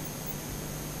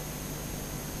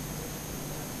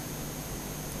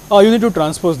 oh, you need to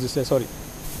transpose this, sorry,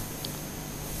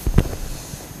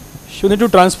 you need to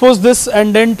transpose this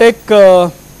and then take,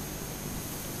 oh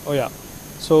yeah,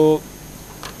 so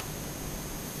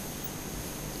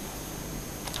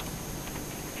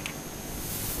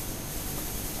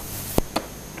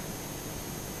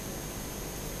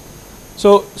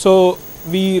So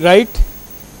we write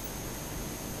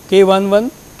K11,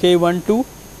 K12,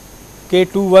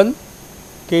 K21,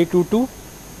 K22,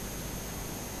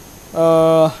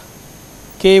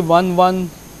 K11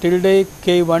 tilde,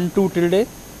 K12 tilde,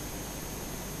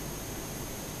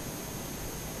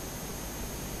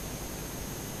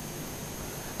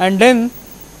 and then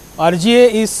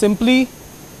RGA is simply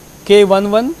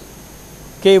K11,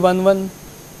 K11,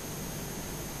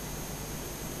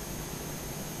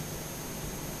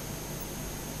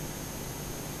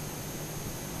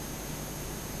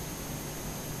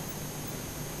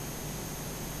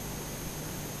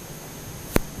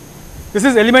 this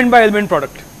is element by element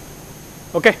product.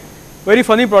 Okay, very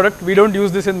funny product. We don't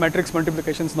use this in matrix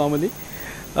multiplications normally.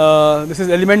 This is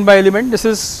element by element. This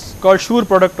is called Schur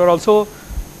product, or also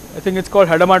I think it's called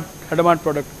Hadamard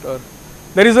product. Or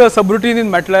there is a subroutine in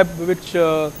MATLAB which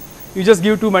you just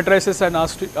give two matrices and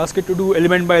ask it to do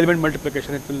element by element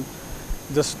multiplication. It will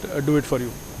just do it for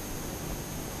you.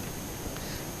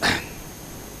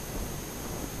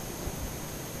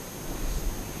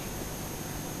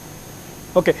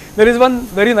 Okay, there is one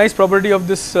very nice property of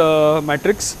this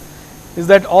matrix, is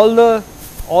that all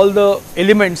the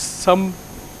elements sum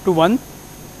to 1.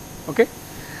 Okay,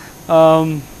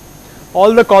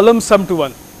 all the columns sum to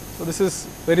 1. So this is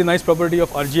very nice property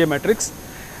of RGA matrix,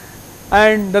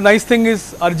 and the nice thing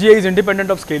is RGA is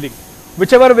independent of scaling.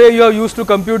 Whichever way you are used to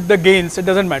compute the gains, it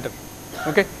doesn't matter.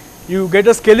 Okay, you get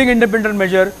a scaling independent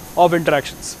measure of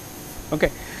interactions.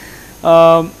 Okay.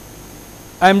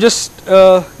 I am just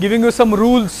giving you some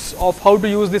rules of how to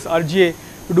use this RGA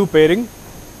to do pairing.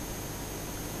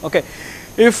 Okay,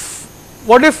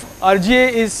 what if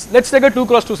RGA is, let's take a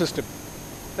 2×2 system.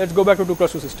 Let's go back to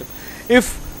 2×2 system.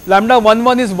 If lambda 1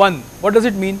 1 is 1, what does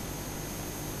it mean?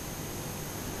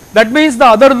 That means the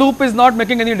other loop is not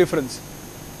making any difference.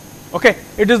 Okay,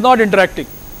 it is not interacting.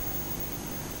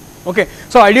 Okay,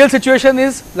 so ideal situation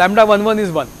is lambda 1 1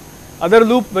 is 1. Other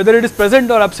loop, whether it is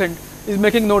present or absent, is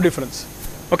making no difference.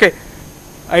 Okay,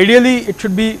 ideally it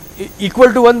should be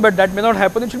equal to 1, but that may not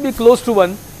happen. It should be close to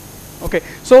 1. Okay,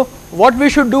 so what we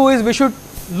should do is we should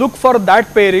look for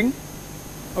that pairing,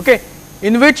 okay,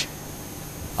 in which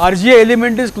RGA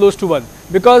element is close to 1,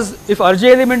 because if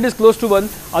RGA element is close to 1,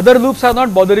 other loops are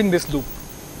not bothering this loop.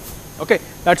 Okay,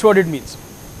 that is what it means.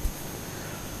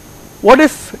 What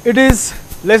if it is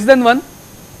less than 1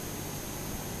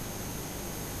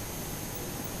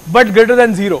 but greater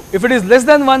than 0? If it is less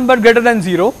than 1 but greater than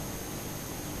 0,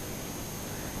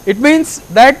 it means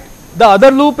that the other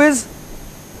loop is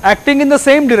acting in the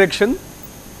same direction.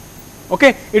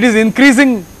 Okay, it is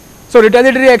increasing. So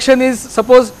retaliatory action is,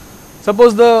 suppose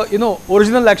the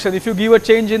original action, if you give a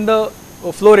change in the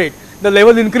flow rate, the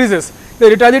level increases, the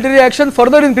retaliatory action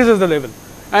further increases the level,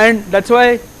 and that is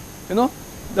why the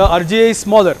RGA is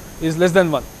smaller, is less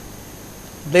than 1.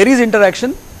 There is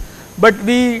interaction, but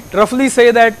we roughly say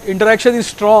that interaction is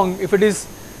strong if it is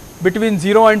between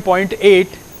 0 and 0.8.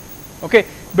 Okay,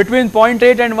 between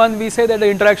 0.8 and 1 we say that the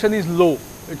interaction is low.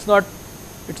 It's not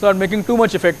making too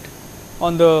much effect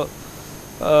on the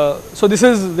so this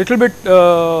is little bit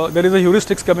there is a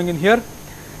heuristics coming in here.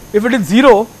 If it is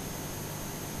 0,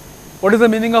 what is the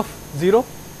meaning of 0?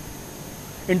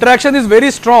 Interaction is very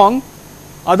strong,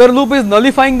 other loop is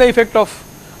nullifying the effect of,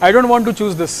 I don't want to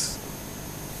choose this.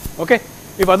 Okay,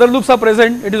 if other loops are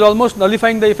present, it is almost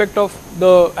nullifying the effect of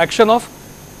the action of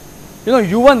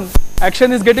U1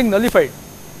 action is getting nullified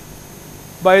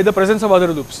by the presence of other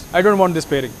loops. I don't want this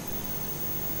pairing.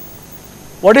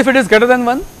 What if it is greater than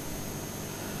 1?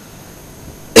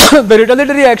 The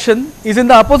retaliatory action is in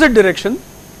the opposite direction.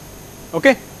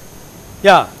 Okay,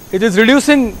 yeah, it is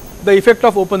reducing the effect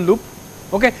of open loop.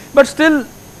 Okay, but still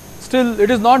it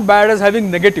is not bad as having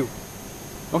negative.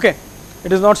 Okay,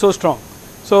 it is not so strong.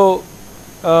 So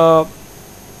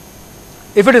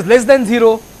if it is less than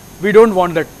 0, we don't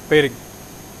want that pairing.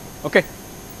 Okay,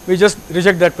 we just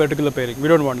reject that particular pairing. We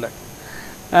don't want that.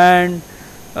 And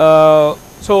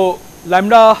so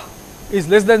lambda is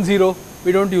less than 0,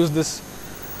 we don't use this.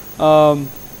 So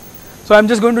I am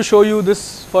just going to show you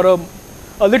this for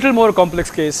a little more complex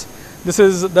case. This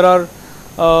is, there are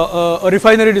a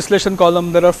refinery distillation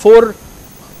column. There are four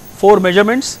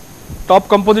measurements: top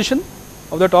composition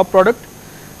of the top product,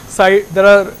 side. There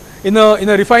are in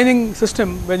a refining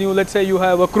system, when you, let's say you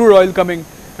have a crude oil coming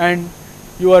and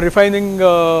you are refining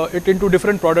it into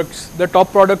different products. The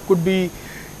top product could be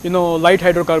light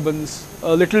hydrocarbons.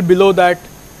 A little below that,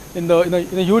 in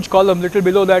a huge column, little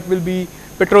below that will be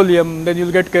petroleum. Then you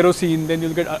will get kerosene. Then you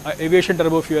will get aviation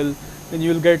turbofuel. Then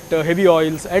you will get heavy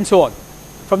oils and so on.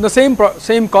 From the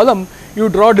same column, you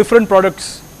draw different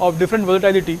products of different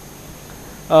volatility.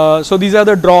 So these are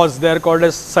the draws. They are called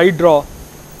as side draw,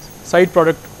 side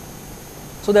product.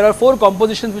 So there are 4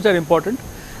 compositions which are important,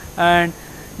 and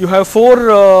you have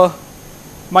 4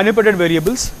 manipulated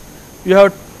variables. You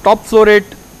have top flow rate,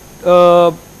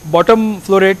 bottom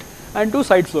flow rate, and 2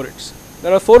 side flow rates.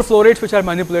 There are 4 flow rates which are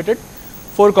manipulated,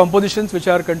 4 compositions which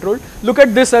are controlled. Look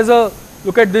at this as a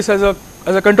look at this as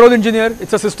a control engineer.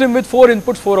 It's a system with 4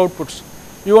 inputs, 4 outputs.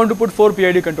 You want to put 4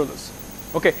 PID controllers.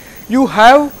 Okay, you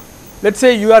have, let's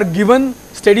say you are given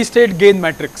steady state gain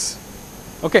matrix.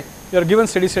 Okay, you are given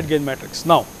steady state gain matrix.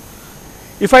 Now,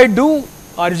 if I do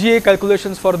RGA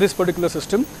calculations for this particular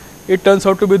system, it turns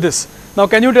out to be this. Now,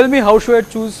 can you tell me how should I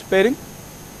choose pairing?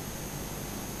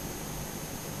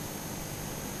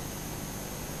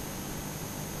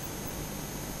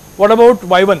 What about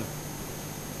Y1?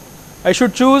 I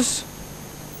should choose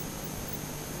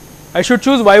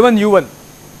Y1 U1.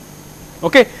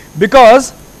 Okay,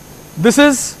 because this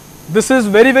is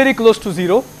very close to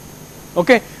 0.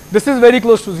 Okay, this is very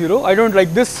close to 0. I don't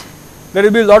like this. There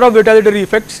will be a lot of retaliatory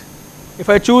effects. If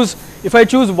I choose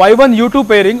Y1 U2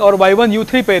 pairing or Y1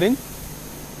 U3 pairing,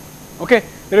 okay,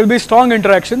 there will be strong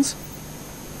interactions.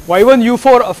 Y1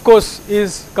 U4 of course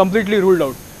is completely ruled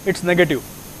out. It's negative.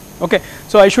 Okay,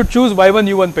 so I should choose Y1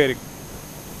 U1 pairing.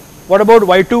 What about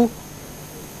Y2?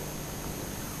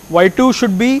 Y2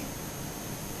 should be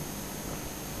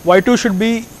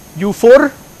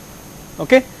U4.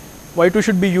 Okay, Y2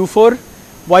 should be U4.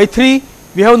 Y3,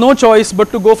 we have no choice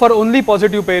but to go for only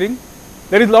positive pairing.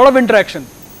 There is a lot of interaction,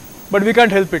 but we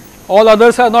can't help it. All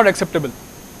others are not acceptable.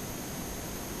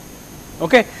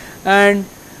 Okay, and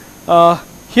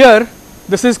here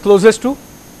this is closest to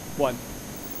 1.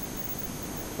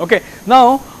 Okay,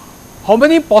 now how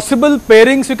many possible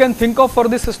pairings you can think of for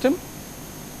this system?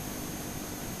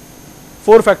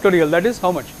 4 factorial, that is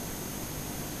how much?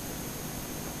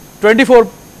 24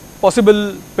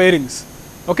 possible pairings.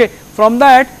 Okay, from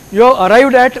that you have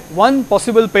arrived at one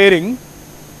possible pairing.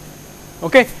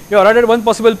 Okay, you arrived at one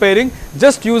possible pairing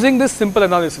just using this simple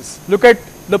analysis. Look at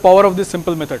the power of this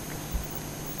simple method.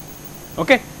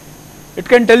 Okay, it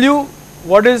can tell you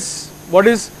what is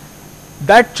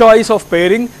that choice of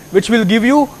pairing which will give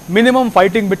you minimum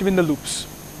fighting between the loops.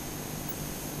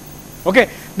 Okay,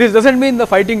 this doesn't mean the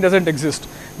fighting doesn't exist,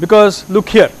 because look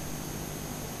here,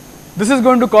 this is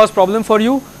going to cause problem for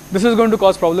you, this is going to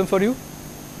cause problem for you.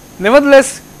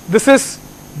 Nevertheless, this is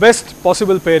best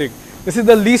possible pairing. This is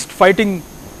the least fighting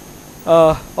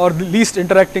or the least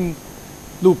interacting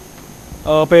loop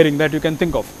pairing that you can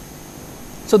think of.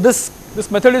 So this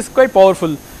method is quite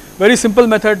powerful, very simple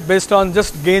method based on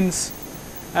just gains,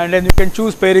 and then you can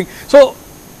choose pairing. So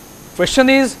question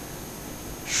is,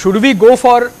 should we go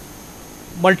for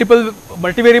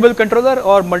multivariable controller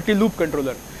or multi-loop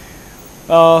controller?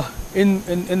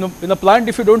 In a plant,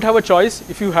 if you don't have a choice,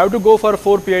 if you have to go for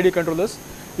 4 PID controllers,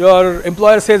 your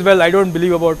employer says, well, I don't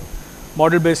believe about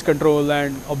model based control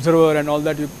and observer and all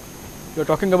that you're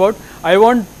talking about. I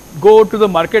won't go to the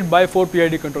market, buy 4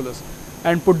 PID controllers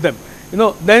and put them.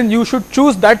 Then you should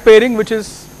choose that pairing which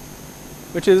is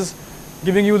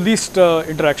giving you least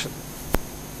interaction.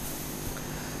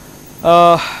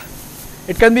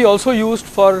 It can be also used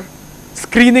for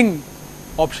screening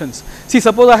options. See,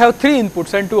 suppose I have 3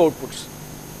 inputs and 2 outputs.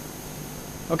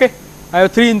 Okay, I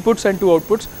have 3 inputs and 2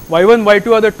 outputs. Y1,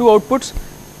 Y2 are the 2 outputs,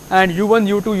 and U1,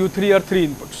 U2, U3 are 3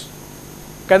 inputs.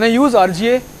 Can I use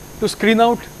RGA to screen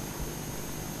out?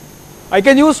 I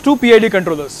can use 2 PID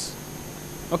controllers.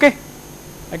 Okay,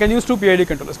 I can use 2 PID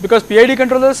controllers, because PID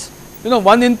controllers,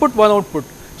 1 input, 1 output.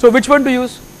 So which one to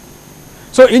use?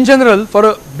 So in general, for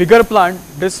a bigger plant,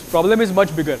 this problem is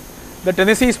much bigger. The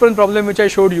Tennessee Eastern problem which I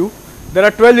showed you, there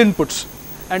are 12 inputs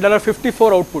and there are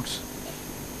 54 outputs.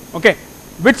 Okay,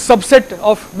 which subset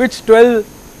of which 12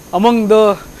 among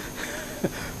the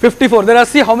 54? There are,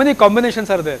 see how many combinations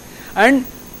are there. And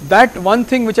that one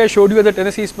thing which I showed you at the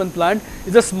Tennessee Eastern plant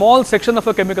is a small section of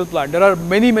a chemical plant. There are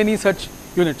many such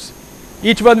units.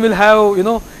 Each one will have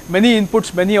many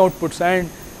inputs, many outputs, and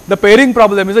the pairing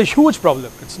problem is a huge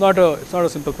problem. It's not a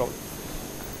simple problem.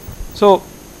 So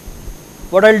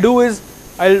what I'll do is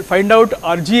I'll find out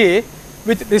RGA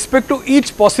with respect to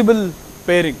each possible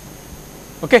pairing.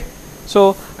 Okay,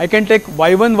 so I can take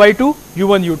Y1, Y2,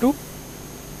 U1, U2,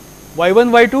 Y1,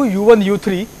 Y2, U1,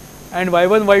 U3, and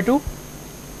Y1, Y2,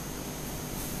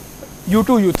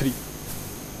 U2, U3.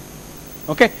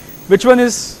 Okay, which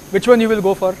one you will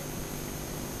go for?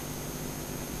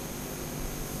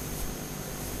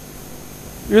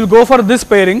 You will go for this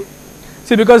pairing.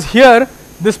 See, because here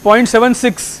this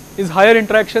 0.76 is higher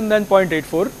interaction than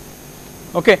 0.84.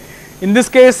 Okay, in this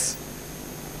case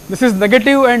this is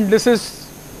negative and this is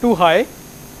too high.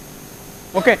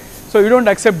 Okay, so you don't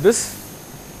accept this.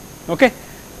 Okay,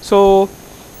 so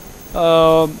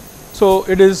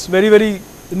it is very,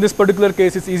 in this particular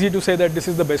case it's easy to say that this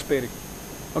is the best pairing.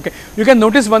 Okay, you can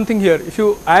notice one thing here. If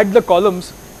you add the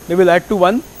columns, they will add to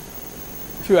 1.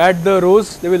 If you add the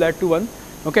rows, they will add to 1.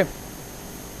 Okay,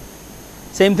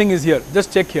 same thing is here.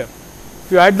 Just check here.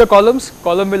 If you add the columns,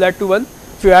 column will add to 1.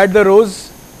 If you add the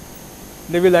rows,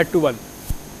 they will add to 1.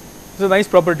 It's a nice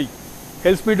property.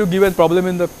 Helps me to give a problem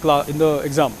in the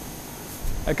exam.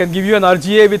 I can give you an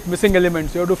RGA with missing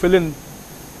elements. You have to fill in.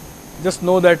 Just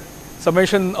know that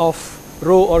summation of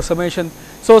row or summation.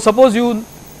 So suppose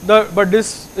but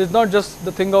this is not just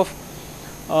the thing of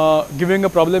giving a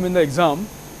problem in the exam.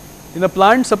 In the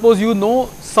plant, suppose you know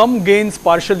some gains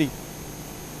partially.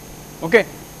 Okay,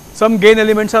 some gain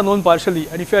elements are known partially,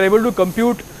 and if you are able to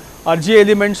compute RGA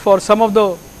elements for some of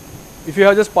the, if you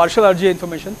have just partial RGA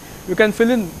information, you can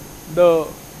fill in the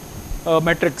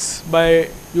matrix by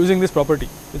using this property.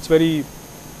 It's very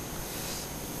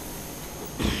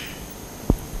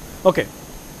okay.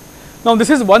 Now this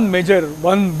is one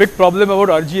big problem about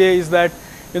RGA is that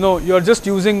you are just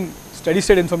using steady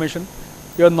state information.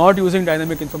 You are not using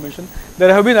dynamic information.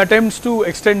 There have been attempts to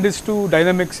extend this to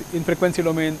dynamics in frequency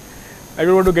domain. I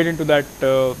don't want to get into that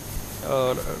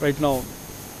right now,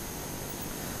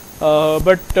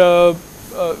 but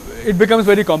it becomes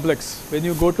very complex when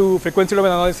you go to frequency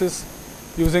domain analysis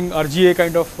using RGA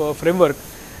kind of framework.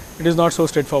 It is not so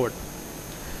straightforward.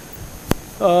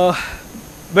 Well,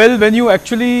 when you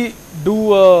actually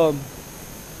do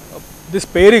this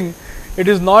pairing, it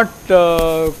is not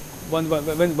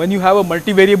when you have a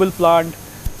multivariable plant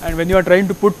and when you are trying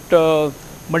to put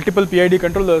multiple PID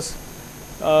controllers,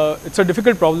 it's a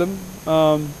difficult problem.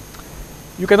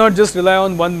 You cannot just rely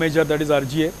on one measure, that is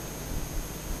RGA.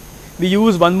 We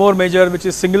use one more measure, which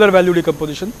is singular value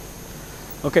decomposition.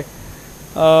 Okay,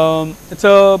 it's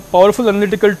a powerful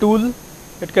analytical tool.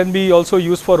 It can be also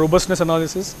used for robustness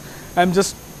analysis. I am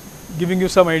just giving you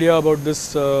some idea about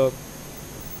this.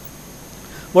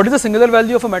 What is the singular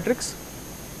value of a matrix?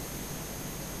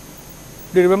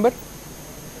 Do you remember?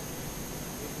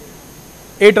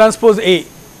 A transpose A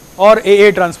or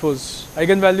AA transpose,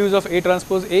 eigenvalues of A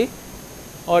transpose A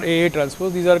or AA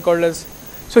transpose, these are called as.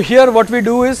 So here what we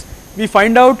do is we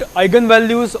find out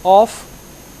eigenvalues of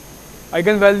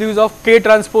K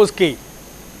transpose K.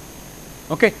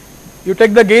 Okay, you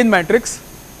take the gain matrix,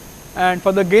 and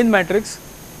for the gain matrix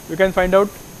you can find out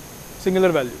singular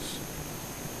values.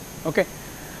 Okay,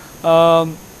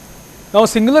 now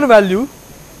singular value,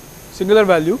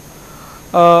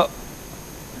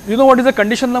 you know what is the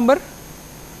condition number?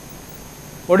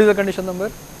 What is the condition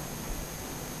number?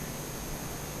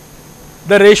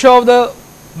 The ratio of the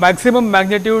maximum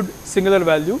magnitude singular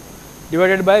value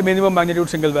divided by minimum magnitude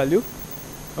single value.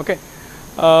 Okay,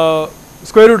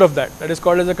 square root of that is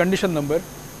called as a condition number.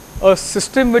 A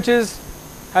system which has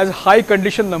high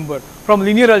condition number from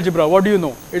linear algebra, what do you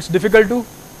know? It's difficult to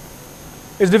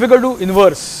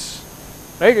inverse,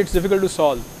 right? It's difficult to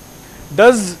solve.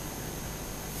 Does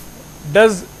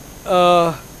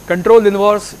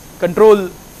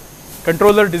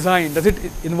controller design, does it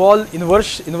involve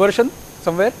inversion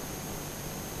somewhere?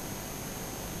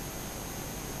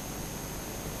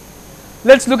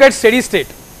 Let's look at steady state.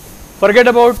 Forget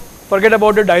about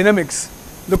the dynamics.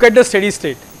 Look at the steady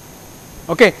state.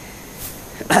 Okay.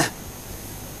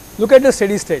 Look at the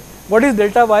steady state. What is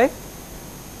delta y?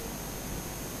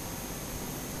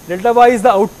 Delta y is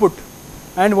the output,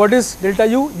 and what is delta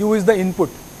u? U is the input.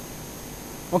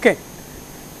 Okay.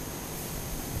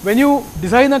 When you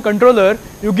design a controller,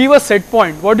 you give a set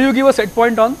point. What do you give a set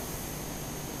point on?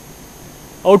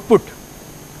 Output.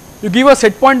 You give a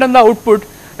set point on the output,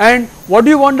 and what do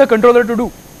you want the controller to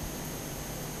do?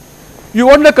 You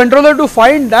want the controller to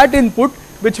find that input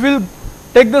which will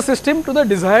take the system to the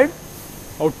desired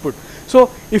output.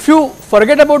 So if you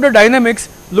forget about the dynamics,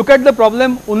 look at the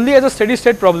problem only as a steady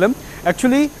state problem.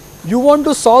 Actually, you want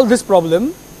to solve this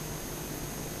problem.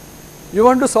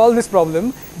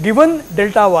 Given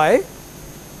delta y,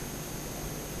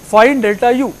 find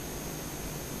delta u,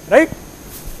 right?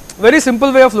 Very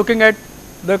simple way of looking at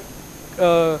the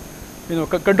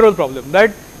control problem.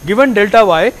 That given delta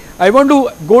y, I want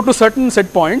to go to certain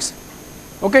set points.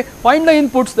 Okay, find the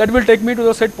inputs that will take me to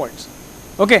those set points.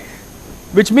 Okay,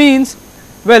 which means,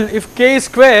 well, if k is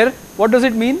square, what does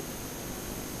it mean?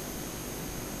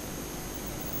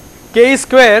 K is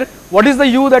square. What is the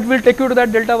u that will take you to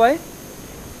that delta y?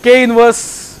 K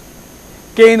inverse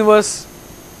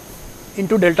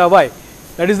into delta y.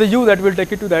 That is the u that will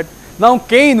take you to that. Now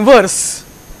K inverse.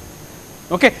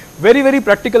 Okay, very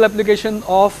practical application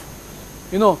of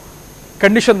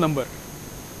condition number.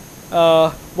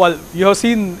 Well, you have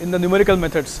seen in the numerical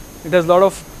methods, it has a lot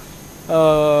of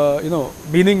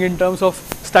meaning in terms of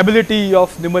stability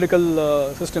of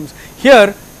numerical systems.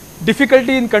 Here,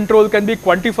 difficulty in control can be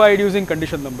quantified using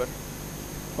condition number.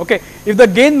 Okay, if the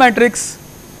gain matrix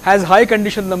has high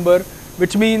condition number,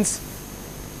 which means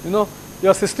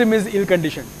your system is ill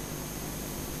conditioned.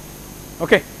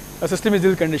 Okay, a system is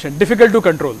ill conditioned, difficult to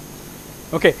control.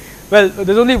 Okay, well, there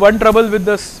is only one trouble with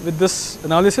this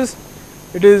analysis.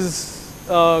 It is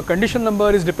condition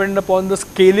number is dependent upon the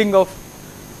scaling of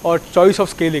or choice of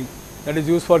scaling that is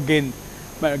used for gain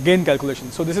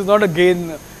calculation. So this is not a gain,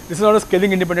 this is not a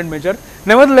scaling independent measure.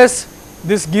 Nevertheless,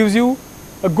 this gives you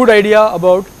a good idea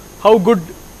about how good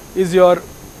is your.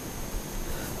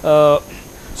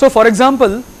 So for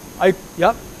example,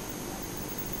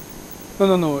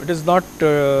 no, it is not.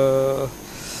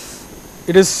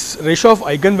 It is ratio of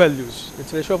eigenvalues.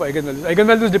 It's ratio of eigenvalues.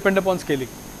 Eigenvalues depend upon scaling.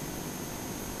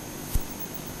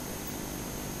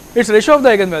 It's ratio of the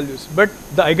eigenvalues, but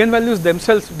the eigenvalues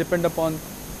themselves depend upon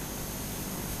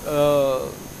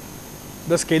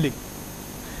the scaling.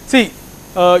 See,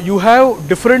 you have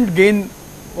different gain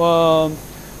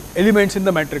elements in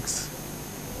the matrix.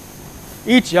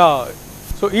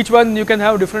 So each one you can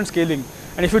have different scaling,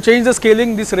 and if you change the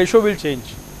scaling, this ratio will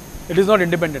change. It is not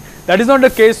independent. That is not the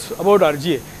case about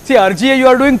RGA. See, RGA you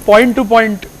are doing point to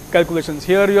point calculations.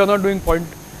 Here you are not doing point.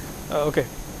 Okay.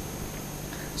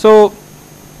 So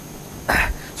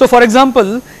for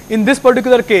example, in this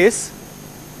particular case,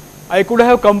 I could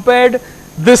have compared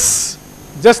this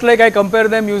just like I compare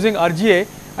them using RGA.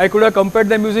 I could have compared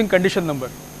them using condition number.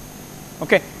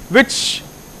 Okay, which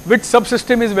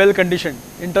subsystem is well conditioned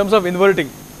in terms of inverting.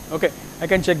 Okay, I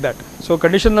can check that. So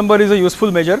condition number is a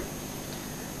useful measure.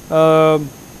 So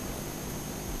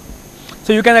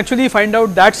you can actually find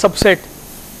out that subset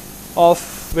of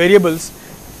variables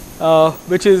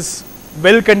which is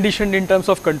well conditioned in terms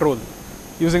of control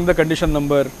using the condition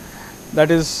number.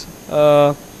 That is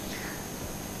a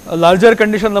larger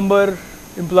condition number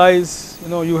implies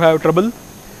you have trouble.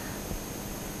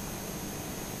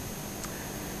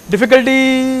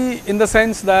 Difficulty in the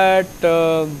sense that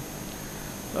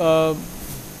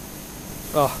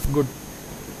good.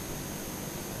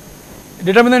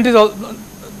 Determinant is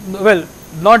well,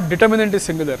 not determinant is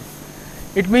singular.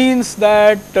 It means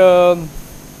that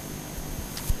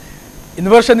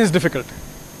inversion is difficult.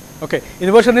 Okay,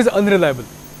 inversion is unreliable.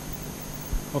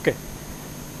 Okay,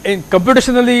 in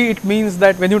computationally it means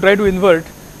that when you try to invert,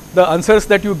 the answers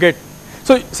that you get.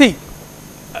 So see,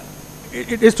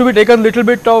 it is to be taken little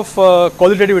bit of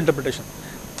qualitative interpretation.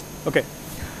 Okay.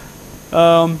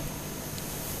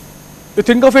 You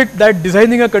think of it that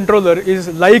designing a controller is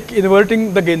like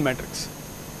inverting the gain matrix.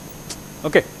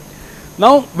 Okay.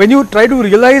 Now, when you try to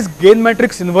realize gain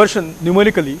matrix inversion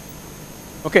numerically,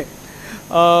 okay,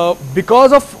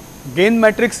 because of gain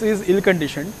matrix is ill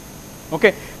conditioned,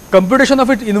 okay, computation of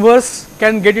its inverse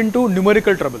can get into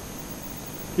numerical trouble.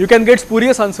 You can get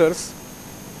spurious answers.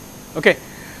 Okay.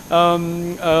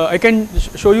 I can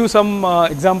show you some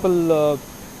example.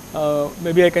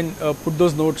 Maybe I can put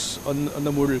those notes on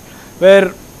the Moodle,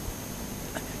 where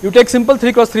you take simple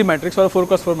 3×3 matrix or a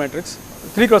 4×4 matrix,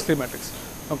 3×3 matrix,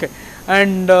 okay,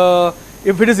 and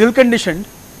if it is ill conditioned,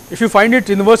 if you find it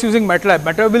inverse using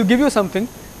MATLAB will give you something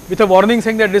with a warning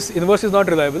saying that this inverse is not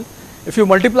reliable. If you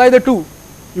multiply the two,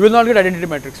 you will not get identity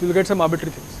matrix, you will get some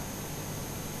arbitrary things.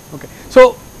 Okay.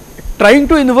 So trying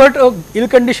to invert a ill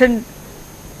conditioned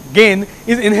gain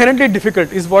is inherently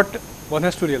difficult, is what one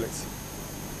has to realize.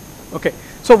 Okay.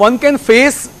 So one can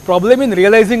face problem in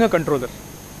realizing a controller.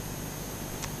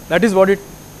 That is what it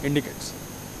indicates.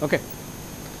 Okay.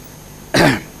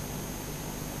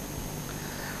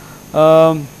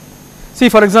 See,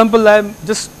 for example, I am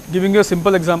just giving you a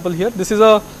simple example here. This is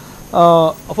of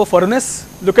a furnace.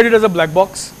 Look at it as a black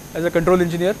box as a control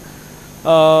engineer.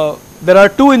 There are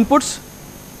two inputs,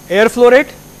 air flow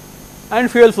rate and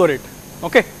fuel flow rate.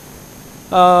 Okay.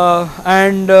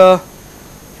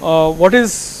 What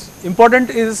is important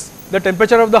is the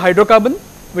temperature of the hydrocarbon,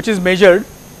 which is measured,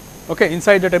 okay,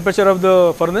 inside the temperature of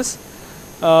the furnace,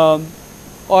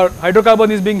 or hydrocarbon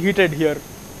is being heated here.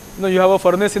 You have a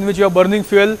furnace in which you are burning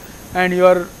fuel and you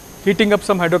are heating up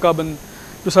some hydrocarbon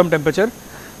to some temperature,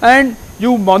 and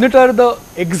you monitor the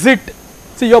exit.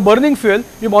 See, you are burning fuel,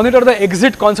 you monitor the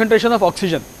exit concentration of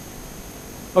oxygen.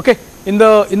 Okay, in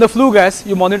the flue gas,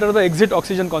 you monitor the exit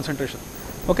oxygen concentration.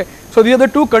 Okay, so these are the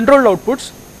two controlled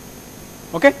outputs.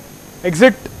 Okay,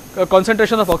 exit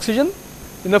concentration of oxygen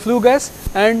in the flue gas,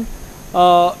 and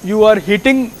you are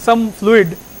heating some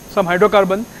fluid, some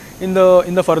hydrocarbon in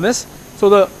the furnace. So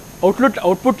the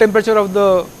output temperature of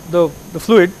the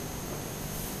fluid,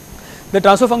 the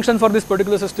transfer function for this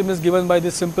particular system is given by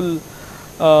this simple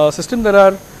system. There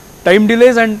are time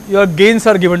delays and your gains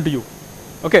are given to you.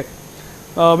 Okay,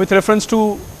 with reference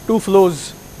to two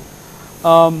flows.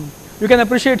 You can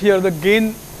appreciate here the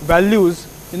gain values,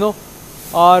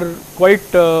 are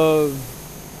quite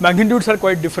magnitudes are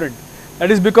quite different.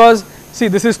 That is because, see,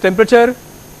 this is temperature,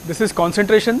 this is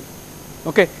concentration.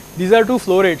 Okay, these are two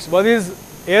flow rates. One is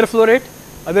air flow rate,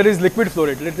 other is liquid flow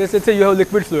rate. Let's say you have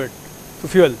liquid fluid to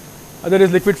fuel, other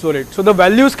is liquid flow rate. So the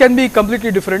values can be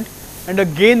completely different, and the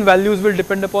gain values will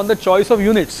depend upon the choice of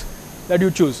units that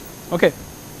you choose. Okay.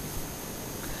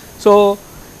 So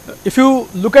if you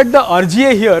look at the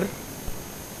RGA here,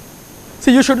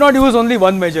 see, you should not use only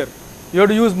one measure. You have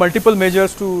to use multiple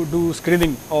measures to do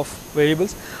screening of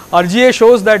variables. RGA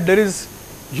shows that there is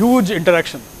huge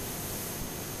interaction.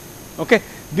 Okay,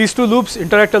 these two loops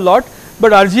interact a lot,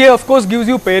 but RGA of course gives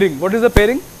you pairing. What is the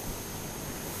pairing?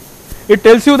 It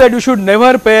tells you that you should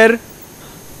never pair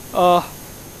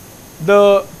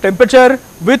the temperature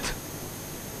with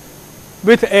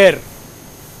air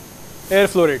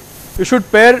flow rate. You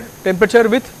should pair temperature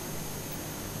with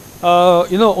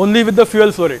only with the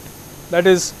fuel flow rate. That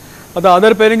is, the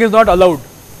other pairing is not allowed.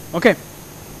 Okay.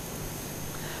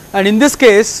 And in this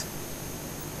case,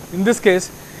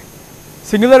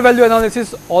 singular value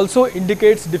analysis also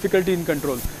indicates difficulty in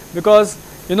control, because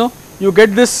you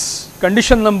get this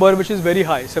condition number which is very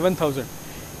high, 7000.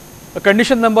 A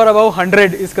condition number above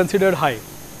 100 is considered high.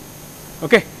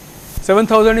 Okay,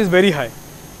 7000 is very high,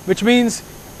 which means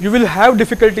you will have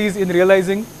difficulties in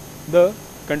realizing the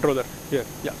controller here.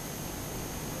 Yeah.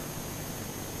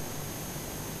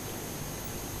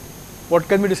 What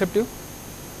can be deceptive?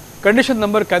 Condition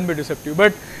number can be deceptive,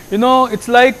 but it's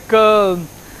like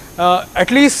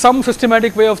at least some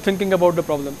systematic way of thinking about the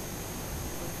problem.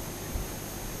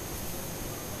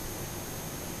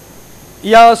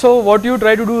 Yeah, so what you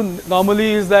try to do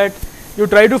normally is that you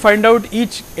try to find out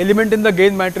each element in the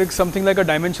gain matrix, something like a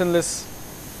dimensionless.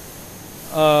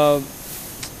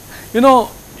 You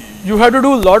have to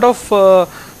do a lot of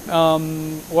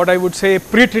what I would say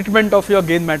pre-treatment of your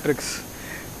gain matrix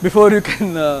before you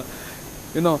can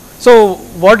So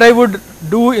what I would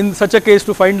do in such a case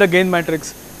to find the gain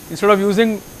matrix, instead of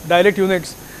using direct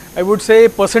units, I would say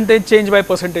percentage change by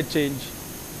percentage change.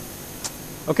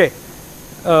 Okay.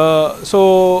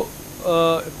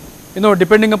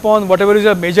 Depending upon whatever is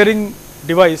your measuring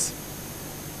device,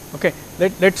 okay,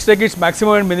 let's take its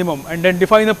maximum and minimum, and then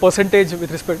define a percentage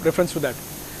with reference to that.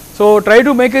 So try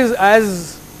to make it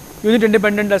as unit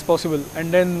independent as possible,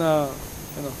 and then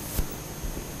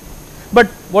But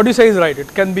what you say is right.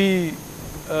 It can be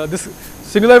this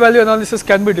singular value analysis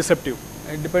can be deceptive.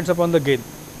 It depends upon the gain.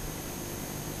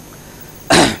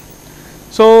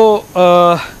 So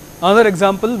another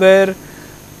example where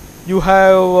you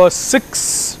have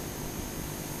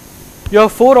you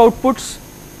have 4 outputs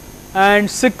and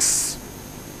 6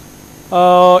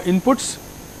 inputs.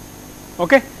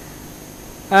 Okay,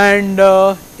 and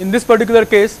in this particular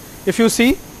case, if you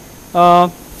see,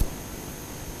 there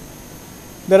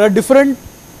are different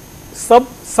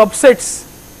subsets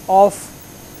of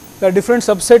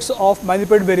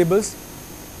manipulated variables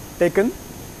taken.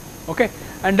 Okay,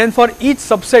 and then for each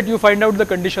subset you find out the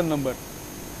condition number.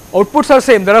 Outputs are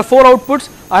same. There are 4 outputs.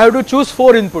 I have to choose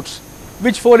 4 inputs.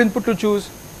 Which 4 input to choose?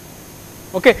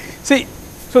 Okay. See,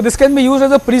 so this can be used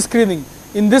as a pre-screening.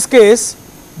 In this case,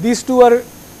 these two are.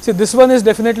 See, this one is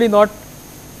definitely not.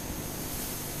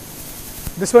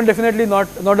 This one definitely not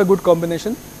a good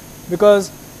combination,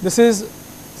 because this is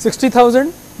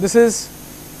 60,000. This is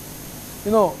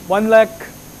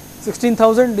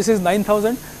 1,16,000. This is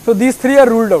 9,000. So these 3 are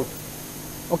ruled out.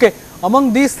 Okay.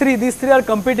 Among these three are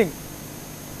competing.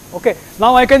 Okay.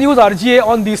 Now I can use RGA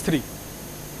on these 3.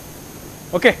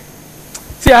 Okay.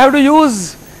 See, I have to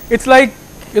use. It's like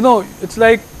it's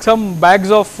like some bags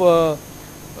of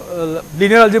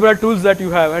linear algebra tools that you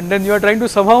have, and then you are trying to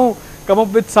somehow come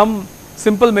up with some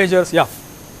simple measures. Yeah.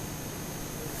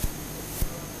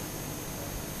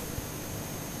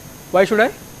 Why should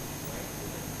I?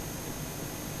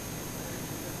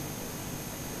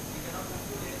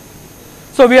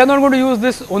 So we are not going to use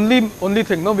this only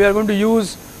thing. No, we are going to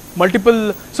use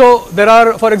multiple. So there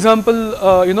are, for example,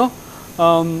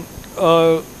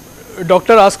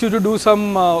 doctor asks you to do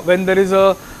some when there is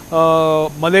a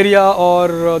malaria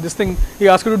or this thing, he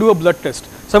asks you to do a blood test.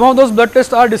 Some of those blood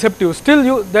tests are deceptive.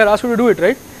 Still, they are asked you to do it,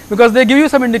 right? Because they give you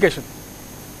some indication.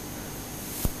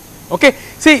 Okay.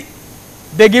 See,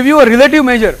 they give you a relative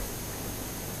measure.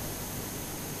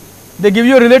 They give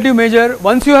you a relative measure.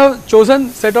 Once you have chosen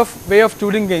set of way of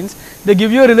choosing gains, they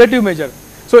give you a relative measure.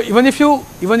 So even if you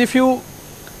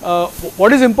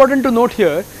what is important to note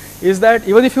here is that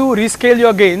even if you rescale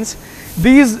your gains,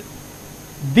 these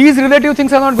relative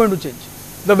things are not going to change.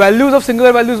 The values of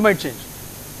singular values might change.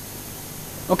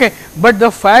 Okay, but the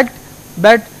fact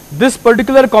that this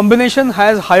particular combination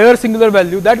has higher singular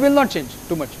value, that will not change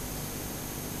too much.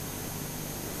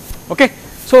 Okay,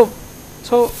 so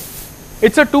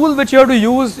It's a tool which you have to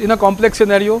use in a complex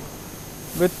scenario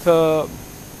with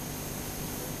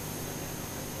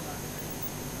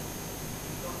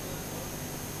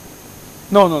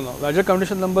no, larger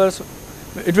condition numbers.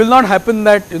 It will not happen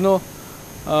that, you know,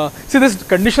 see, this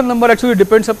condition number actually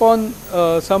depends upon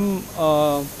some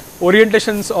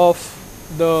orientations of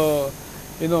the,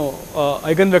 you know,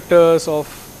 eigenvectors of,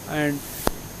 and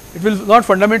it will not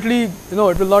fundamentally, you know,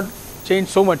 it will not change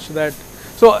so much that.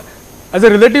 So, as a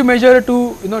relative measure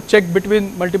to, you know, check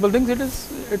between multiple things,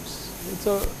 it's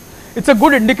a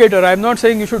good indicator. I am not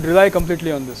saying you should rely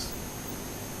completely on this.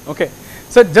 Okay.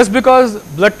 So, just because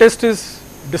blood test is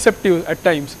deceptive at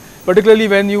times, particularly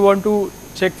when you want to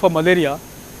check for malaria,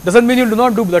 doesn't mean you do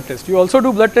not do blood test. You also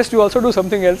do blood test, you also do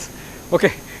something else.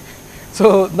 Okay.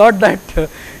 So, not that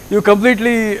you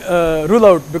completely rule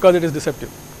out because it is deceptive.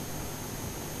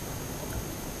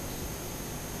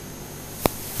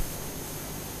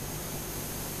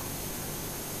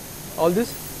 All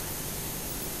this?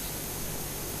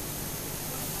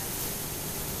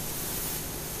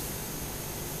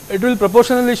 It will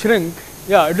proportionally shrink.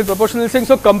 Yeah, it will proportionally shrink.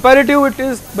 So, comparative it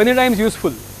is many times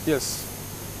useful. Yes,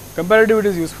 comparative it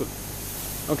is useful.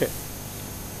 Okay.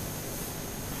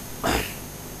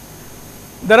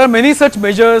 There are many such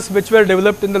measures which were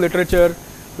developed in the literature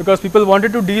because people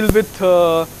wanted to deal with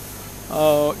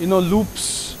you know,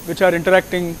 loops which are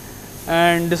interacting,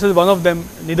 and this is one of them,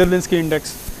 Niederlinsky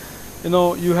index. You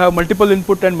know, you have multiple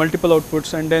input and multiple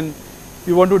outputs, and then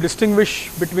you want to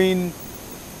distinguish between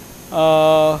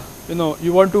you know,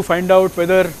 you want to find out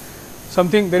whether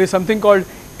there is something called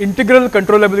integral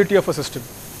controllability of a system.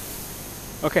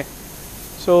 Okay.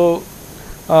 So,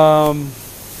 well,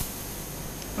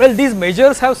 these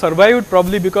measures have survived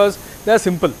probably because they are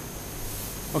simple.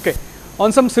 Okay.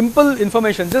 On some simple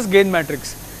information, just gain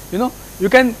matrix, you know, you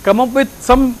can come up with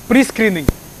some pre-screening.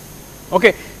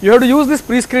 Okay. You have to use this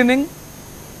pre-screening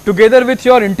together with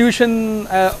your intuition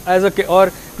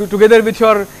together with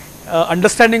your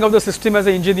understanding of the system as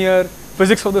an engineer,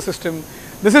 physics of the system.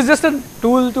 This is just a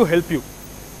tool to help you.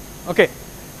 Okay.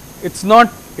 It's not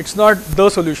the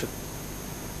solution.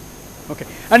 Okay.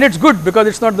 And it's good because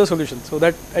it's not the solution. So,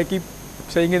 that I keep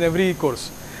saying in every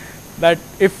course, that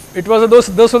if it was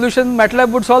the solution,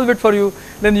 MATLAB would solve it for you,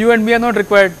 then you and me are not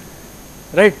required,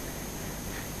 right.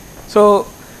 So,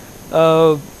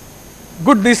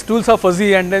 good, these tools are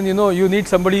fuzzy, and then, you know, you need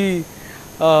somebody,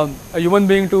 a human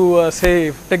being to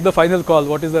say, take the final call,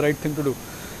 what is the right thing to do.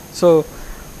 So,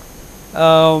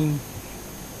 now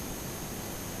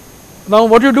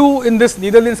what you do in this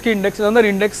Niederlinsky index is another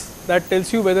index that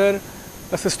tells you whether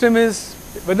a system is,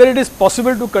 whether it is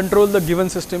possible to control the given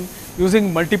system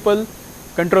using multiple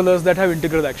controllers that have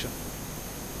integral action.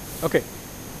 Okay.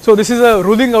 So, this is a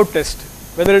ruling out test,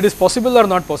 whether it is possible or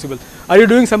not possible. Are you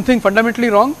doing something fundamentally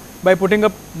wrong by putting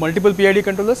up multiple PID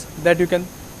controllers? That you can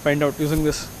find out using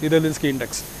this Niederlinsky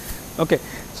index. Okay.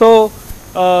 So,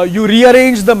 you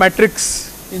rearrange the matrix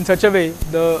in such a way,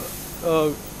 the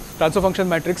transfer function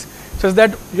matrix, such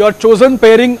that your chosen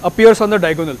pairing appears on the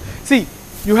diagonal. See,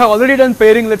 you have already done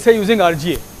pairing, let us say, using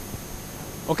RGA.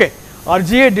 Okay.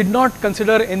 RGA did not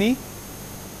consider anything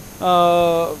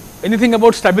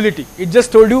about stability. It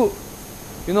just told you,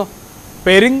 you know,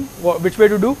 pairing, which way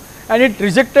to do, and it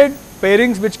rejected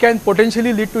pairings which can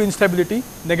potentially lead to instability.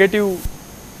 Negative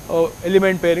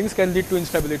element pairings can lead to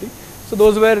instability. So,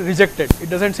 those were rejected. It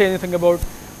does not say anything about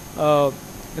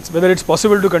whether it is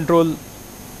possible to control.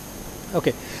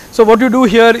 Okay. So, what you do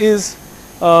here is,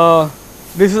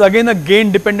 this is again a gain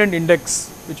dependent index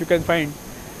which you can find,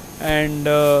 and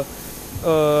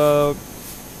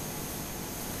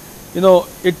you know,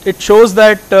 it shows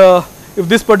that if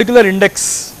this particular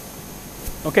index,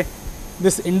 okay,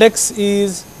 this index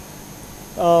is,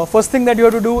 first thing that you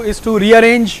have to do is to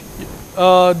rearrange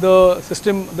the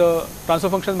system, the transfer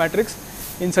function matrix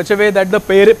in such a way that the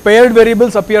paired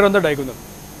variables appear on the diagonal.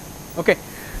 Okay.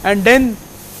 And then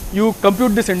you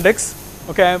compute this index.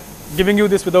 Okay, I am giving you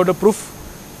this without a proof.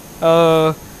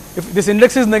 If this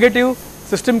index is negative,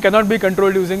 system cannot be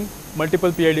controlled using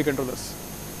multiple PID controllers.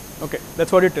 Okay, that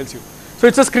is what it tells you. So,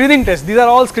 it is a screening test. These are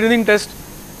all screening tests,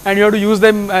 and you have to use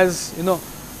them as, you know,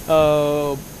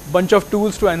 bunch of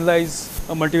tools to analyze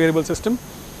a multivariable system.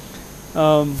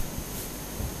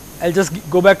 I will just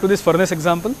go back to this furnace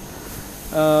example.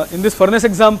 In this furnace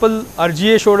example,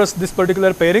 RGA showed us this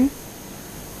particular pairing.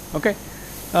 Okay.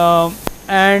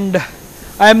 And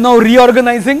I am now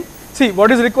reorganizing. See,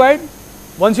 what is required?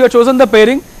 Once you have chosen the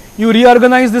pairing, you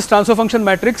reorganize this transfer function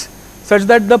matrix such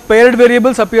that the paired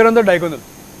variables appear on the diagonal.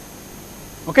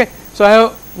 Okay.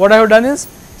 So, what I have done is,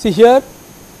 see here,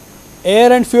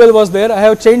 air and fuel was there, I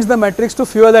have changed the matrix to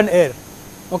fuel and air.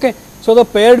 Okay. So the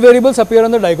paired variables appear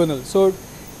on the diagonal. So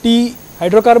T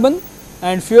hydrocarbon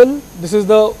and fuel, this is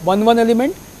the 1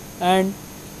 element, and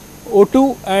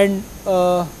O2 and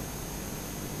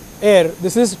air,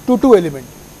 this is 2 element.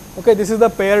 Okay, this is the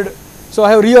paired. So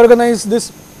I have reorganized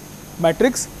this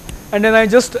matrix, and then I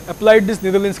just applied this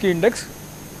Netherlinsky index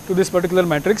to this particular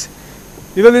matrix.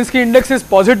 Netherlinsky index is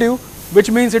positive, which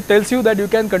means it tells you that you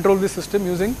can control this system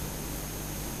using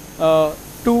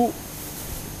two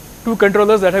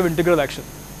controllers that have integral action.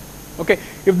 Okay,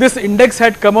 if this index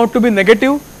had come out to be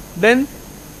negative, then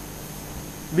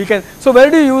we can. So where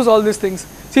do you use all these things?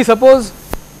 See, suppose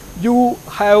you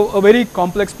have a very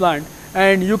complex plant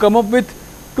and you come up with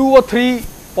 2 or 3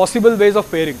 possible ways of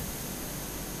pairing.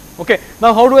 Okay,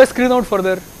 now how do I screen out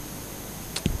further?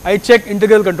 I check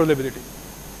integral controllability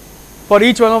for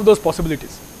each one of those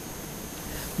possibilities.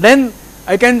 Then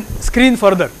I can screen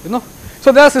further, you know.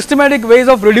 So there are systematic ways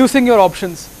of reducing your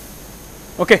options,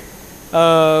 okay,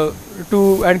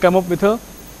 and come up with a.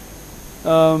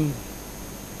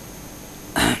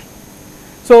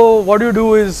 So what you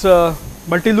do is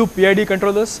multi-loop PID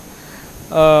controllers.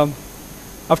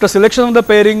 After selection of the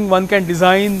pairing, one can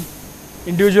design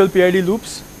individual PID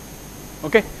loops,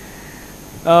 okay,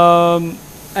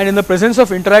 and in the presence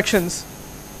of interactions,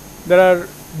 there are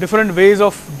different ways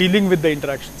of dealing with the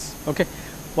interactions. Okay,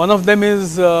 one of them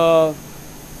is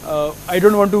I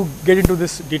don't want to get into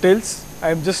this details. I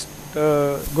am just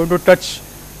going to touch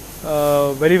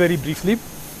very briefly.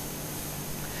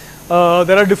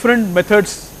 There are different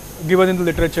methods given in the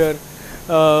literature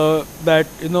that,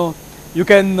 you know, you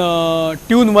can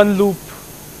tune one loop,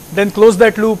 then close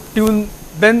that loop,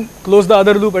 then close the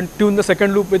other loop and tune the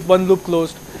second loop with one loop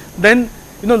closed. Then,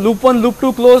 you know, loop 1, loop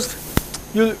 2 closed,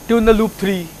 you tune the loop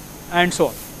 3 and so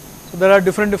on. So there are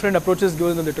different approaches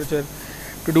given in the literature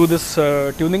to do this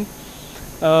tuning.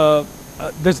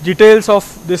 This details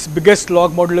of this biggest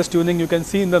log modulus tuning you can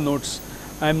see in the notes.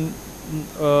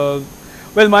 Well,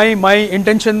 my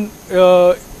intention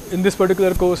in this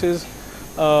particular course is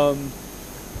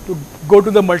to go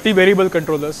to the multi-variable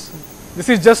controllers. This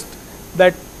is just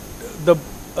that the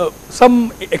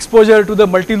some exposure to the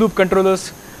multi-loop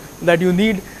controllers that you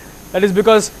need. That is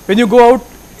because when you go out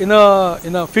in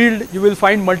a field, you will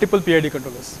find multiple PID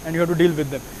controllers and you have to deal with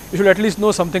them. You should at least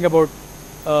know something about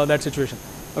that situation.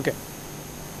 Okay.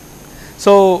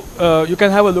 So you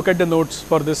can have a look at the notes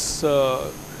for this.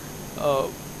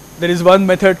 There is one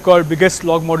method called biggest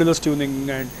log modulus tuning,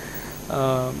 and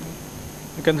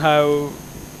you can have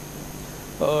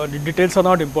the details are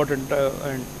not important,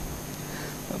 and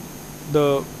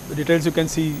the details you can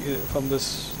see from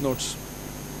this notes.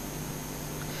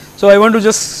 So I want to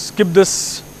just skip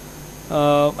this,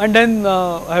 and then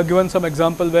I have given some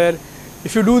example where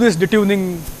if you do this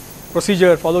detuning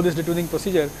procedure, follow this detuning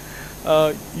procedure,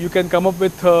 you can come up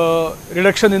with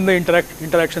reduction in the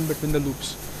interaction between the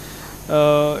loops.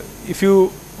 If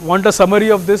you want a summary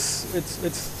of this,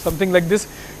 it's something like this.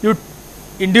 You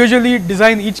individually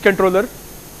design each controller,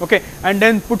 okay, and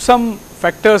then put some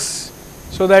factors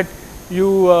so that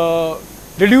you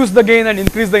reduce the gain and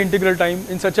increase the integral time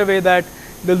in such a way that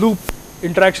the loop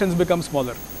interactions become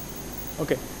smaller.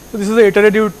 Okay, so this is the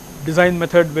iterative design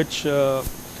method, which there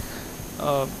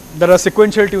are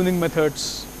sequential tuning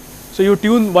methods. So you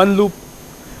tune one loop,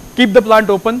 keep the plant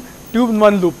open, tune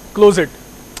one loop, close it.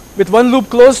 With one loop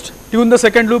closed, tune the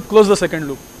second loop, close the second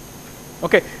loop.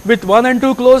 Okay, with 1 and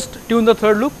 2 closed, tune the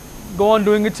third loop, go on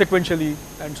doing it sequentially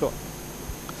and so on.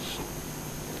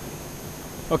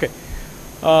 Okay,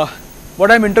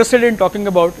 what I am interested in talking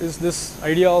about is this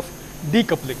idea of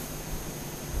decoupling.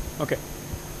 Okay,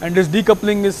 and this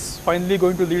decoupling is finally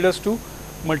going to lead us to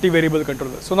multivariable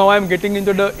controllers. So now I am getting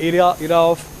into the era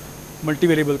of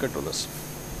multivariable controllers.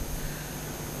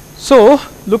 So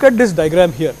look at this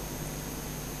diagram here.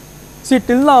 See,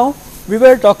 till now we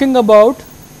were talking about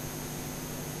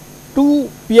 2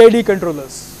 PID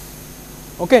controllers,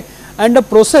 okay, and the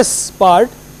process part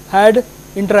had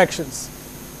interactions.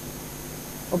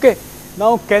 Okay,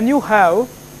 now can you have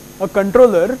a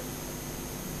controller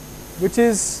which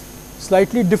is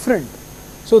slightly different?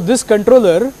 So this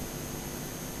controller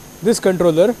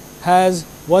has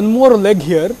one more leg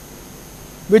here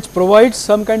which provides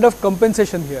some kind of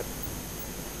compensation here.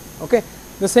 Okay,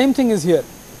 the same thing is here.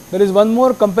 There is one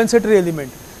more compensatory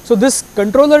element. So this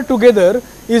controller together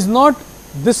is not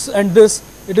this and this,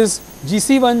 it is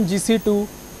GC1, GC2,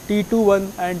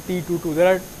 T21 and T22.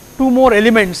 There are 2 more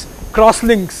elements, cross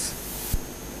links,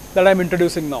 that I am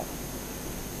introducing now.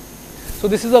 So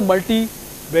this is a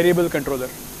multi-variable controller.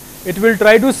 It will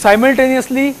try to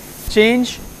simultaneously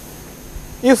change,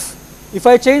 if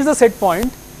I change the set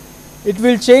point, it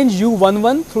will change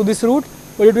U11 through this route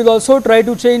but it will also try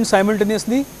to change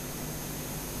simultaneously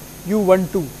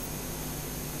U1, 2.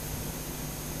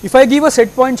 If I give a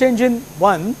set point change in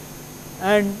 1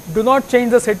 and do not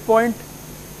change the set point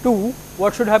 2,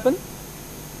 what should happen?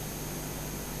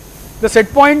 The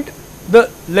set point, the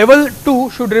level 2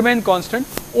 should remain constant,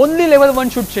 only level 1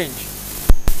 should change.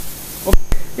 Okay.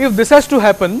 If this has to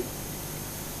happen,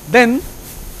 then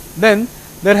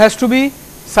there has to be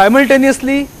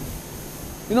simultaneously,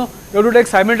 you have to take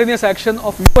simultaneous action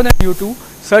of U1 and U2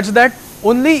 such that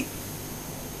only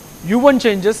U1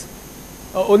 changes,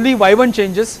 only Y1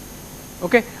 changes,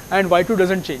 okay, and Y2 does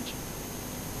not change.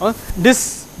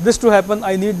 This to happen,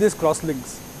 I need these cross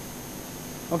links.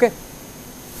 Okay.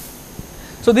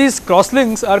 So these cross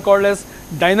links are called as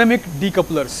dynamic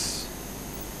decouplers.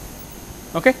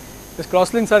 Okay. These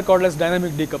cross links are called as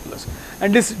dynamic decouplers,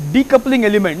 and these decoupling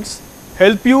elements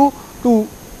help you to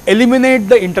eliminate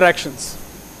the interactions.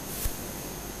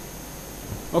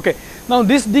 Okay. Now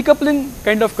this decoupling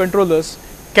kind of controllers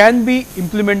can be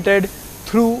implemented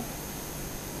through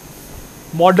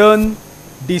modern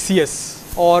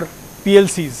DCS or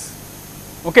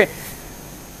PLCs. Okay.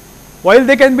 While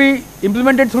they can be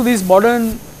implemented through these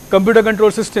modern computer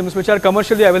control systems which are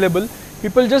commercially available,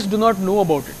 people just do not know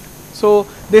about it. So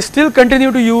they still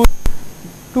continue to use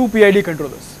 2 PID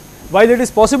controllers. Why it is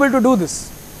possible to do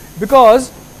this?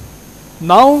 Because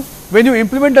now when you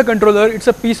implement a controller, it's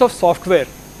a piece of software,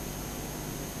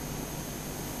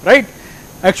 right?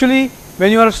 Actually,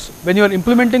 when you are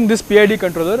implementing this PID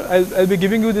controller, I'll be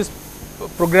giving you these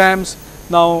programs.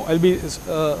 Now I'll be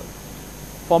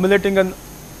formulating a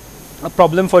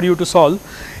problem for you to solve.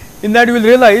 In that you will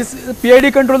realize the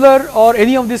PID controller or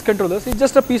any of these controllers is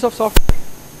just a piece of software.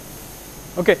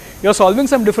 Okay, you are solving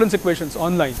some difference equations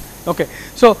online. Okay,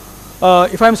 so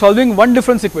if I am solving one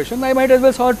difference equation, I might as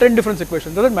well solve 10 difference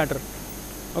equations. Doesn't matter.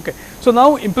 Okay, so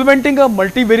now implementing a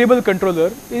multivariable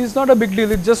controller is not a big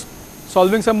deal. It's just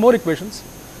solving some more equations.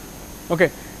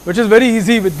 Okay, which is very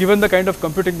easy with given the kind of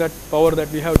computing power that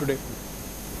we have today.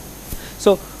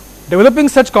 So developing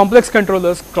such complex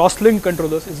controllers, cross-link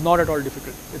controllers, is not at all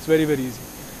difficult. It's very, very easy.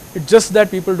 It's just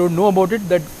that people don't know about it,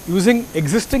 that using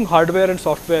existing hardware and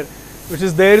software which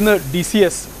is there in a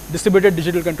DCS, distributed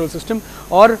digital control system,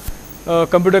 or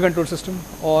computer control system,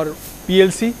 or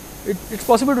PLC, it's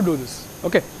possible to do this.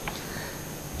 Okay.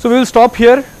 So we will stop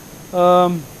here.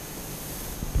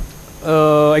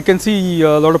 I can see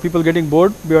a lot of people getting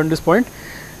bored beyond this point,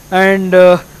 and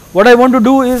what I want to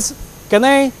do is, can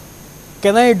I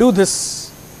do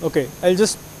this? Okay, I'll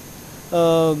just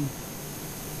so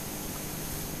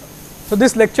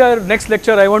this lecture, next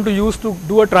lecture, I want to use to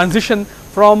do a transition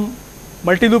from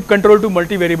multi-loop control to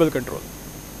multivariable control.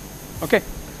 Okay,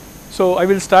 so I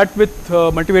will start with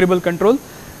multivariable control,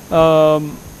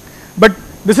 but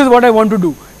this is what I want to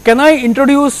do. Can I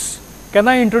introduce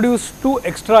 2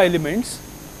 extra elements?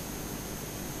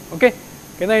 Okay,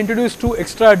 can I introduce 2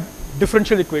 extra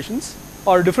differential equations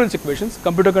or difference equations?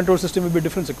 Computer control system will be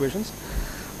difference equations,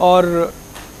 or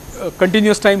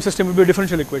continuous time system will be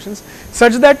differential equations,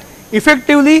 such that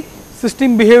effectively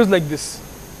system behaves like this,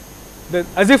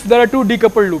 as if there are 2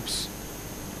 decoupled loops.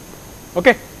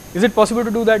 Okay, is it possible to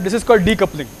do that? This is called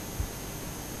decoupling.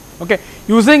 Okay,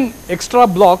 using extra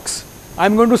blocks, I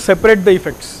am going to separate the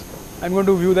effects. I am going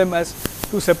to view them as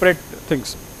 2 separate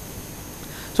things.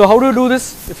 So how do you do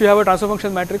this? If you have a transfer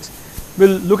function matrix,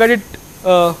 we'll look at it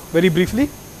very briefly.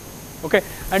 Okay,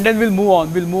 and then we'll move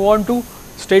on. We'll move on to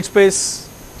state space,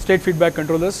 state feedback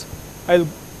controllers. I'll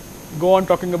go on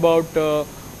talking about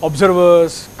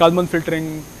observers, Kalman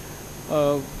filtering,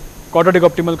 quadratic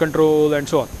optimal control, and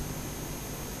so on.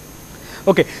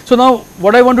 Okay, so now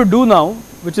what I want to do now,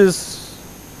 which is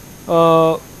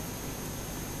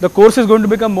the course is going to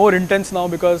become more intense now,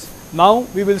 because now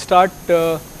we will start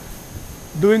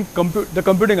doing the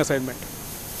computing assignment.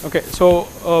 Okay, so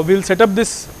we'll set up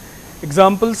this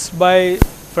examples by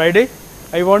Friday.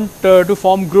 I want to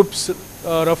form groups,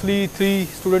 roughly 3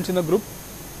 students in a group.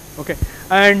 Okay,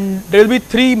 and there will be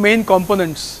 3 main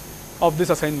components of this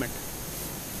assignment.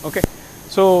 Okay,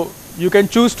 so you can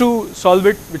choose to solve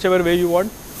it whichever way you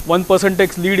want. One person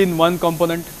takes lead in one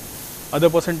component, other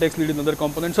person takes lead in another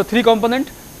component. So 3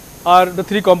 components are the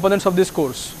 3 components of this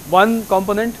course. One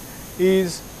component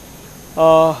is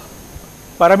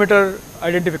parameter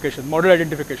identification, model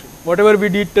identification, whatever we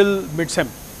did till mid-sem.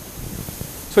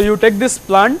 So you take this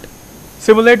plant,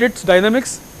 simulate its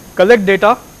dynamics, collect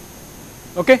data,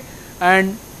 okay,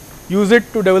 and use it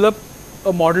to develop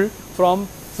a model from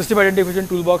system identification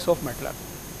toolbox of MATLAB.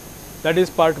 That is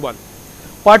part 1.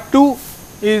 Part 2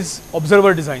 is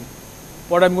observer design,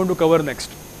 what I am going to cover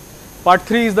next. Part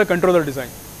 3 is the controller design.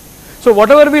 So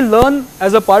whatever we learn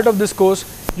as a part of this course,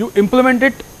 you implement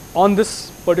it on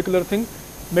this particular thing,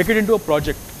 make it into a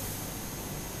project.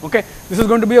 Okay, this is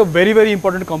going to be a very, very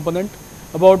important component,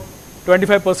 about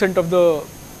 25% of the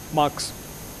marks.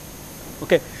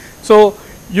 Okay, so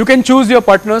you can choose your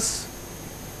partners.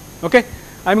 Okay,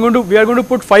 we are going to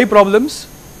put 5 problems,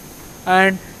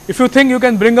 and if you think you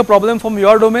can bring a problem from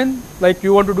your domain, like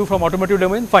you want to do from automotive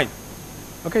domain, fine.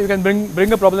 Okay, you can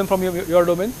bring a problem from your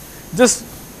domain. Just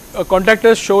contact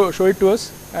us, show it to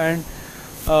us, and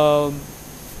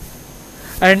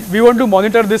we want to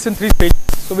monitor this in 3 stages.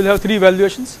 So we'll have 3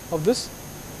 evaluations of this,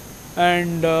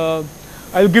 and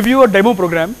I'll give you a demo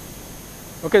program.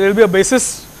 Okay, there will be a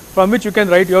basis from which you can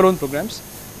write your own programs.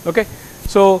 Okay,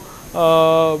 so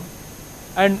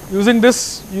and using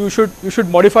this you should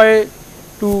modify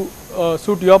to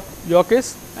suit your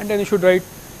case, and then you should write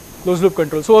closed loop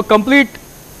control. So a complete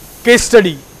case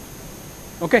study,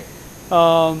 okay,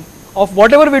 of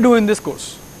whatever we do in this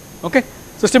course. Okay,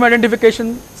 system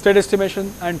identification, state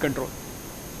estimation, and control.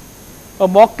 A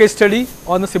mock case study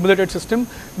on a simulated system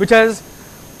which has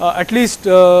at least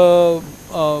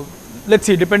let's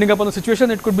see, depending upon the situation,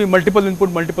 it could be multiple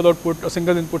input, multiple output, a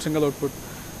single input, single output.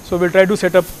 So we'll try to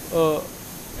set up,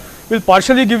 we'll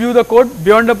partially give you the code.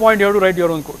 Beyond the point, you have to write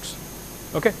your own codes.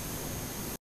 Okay.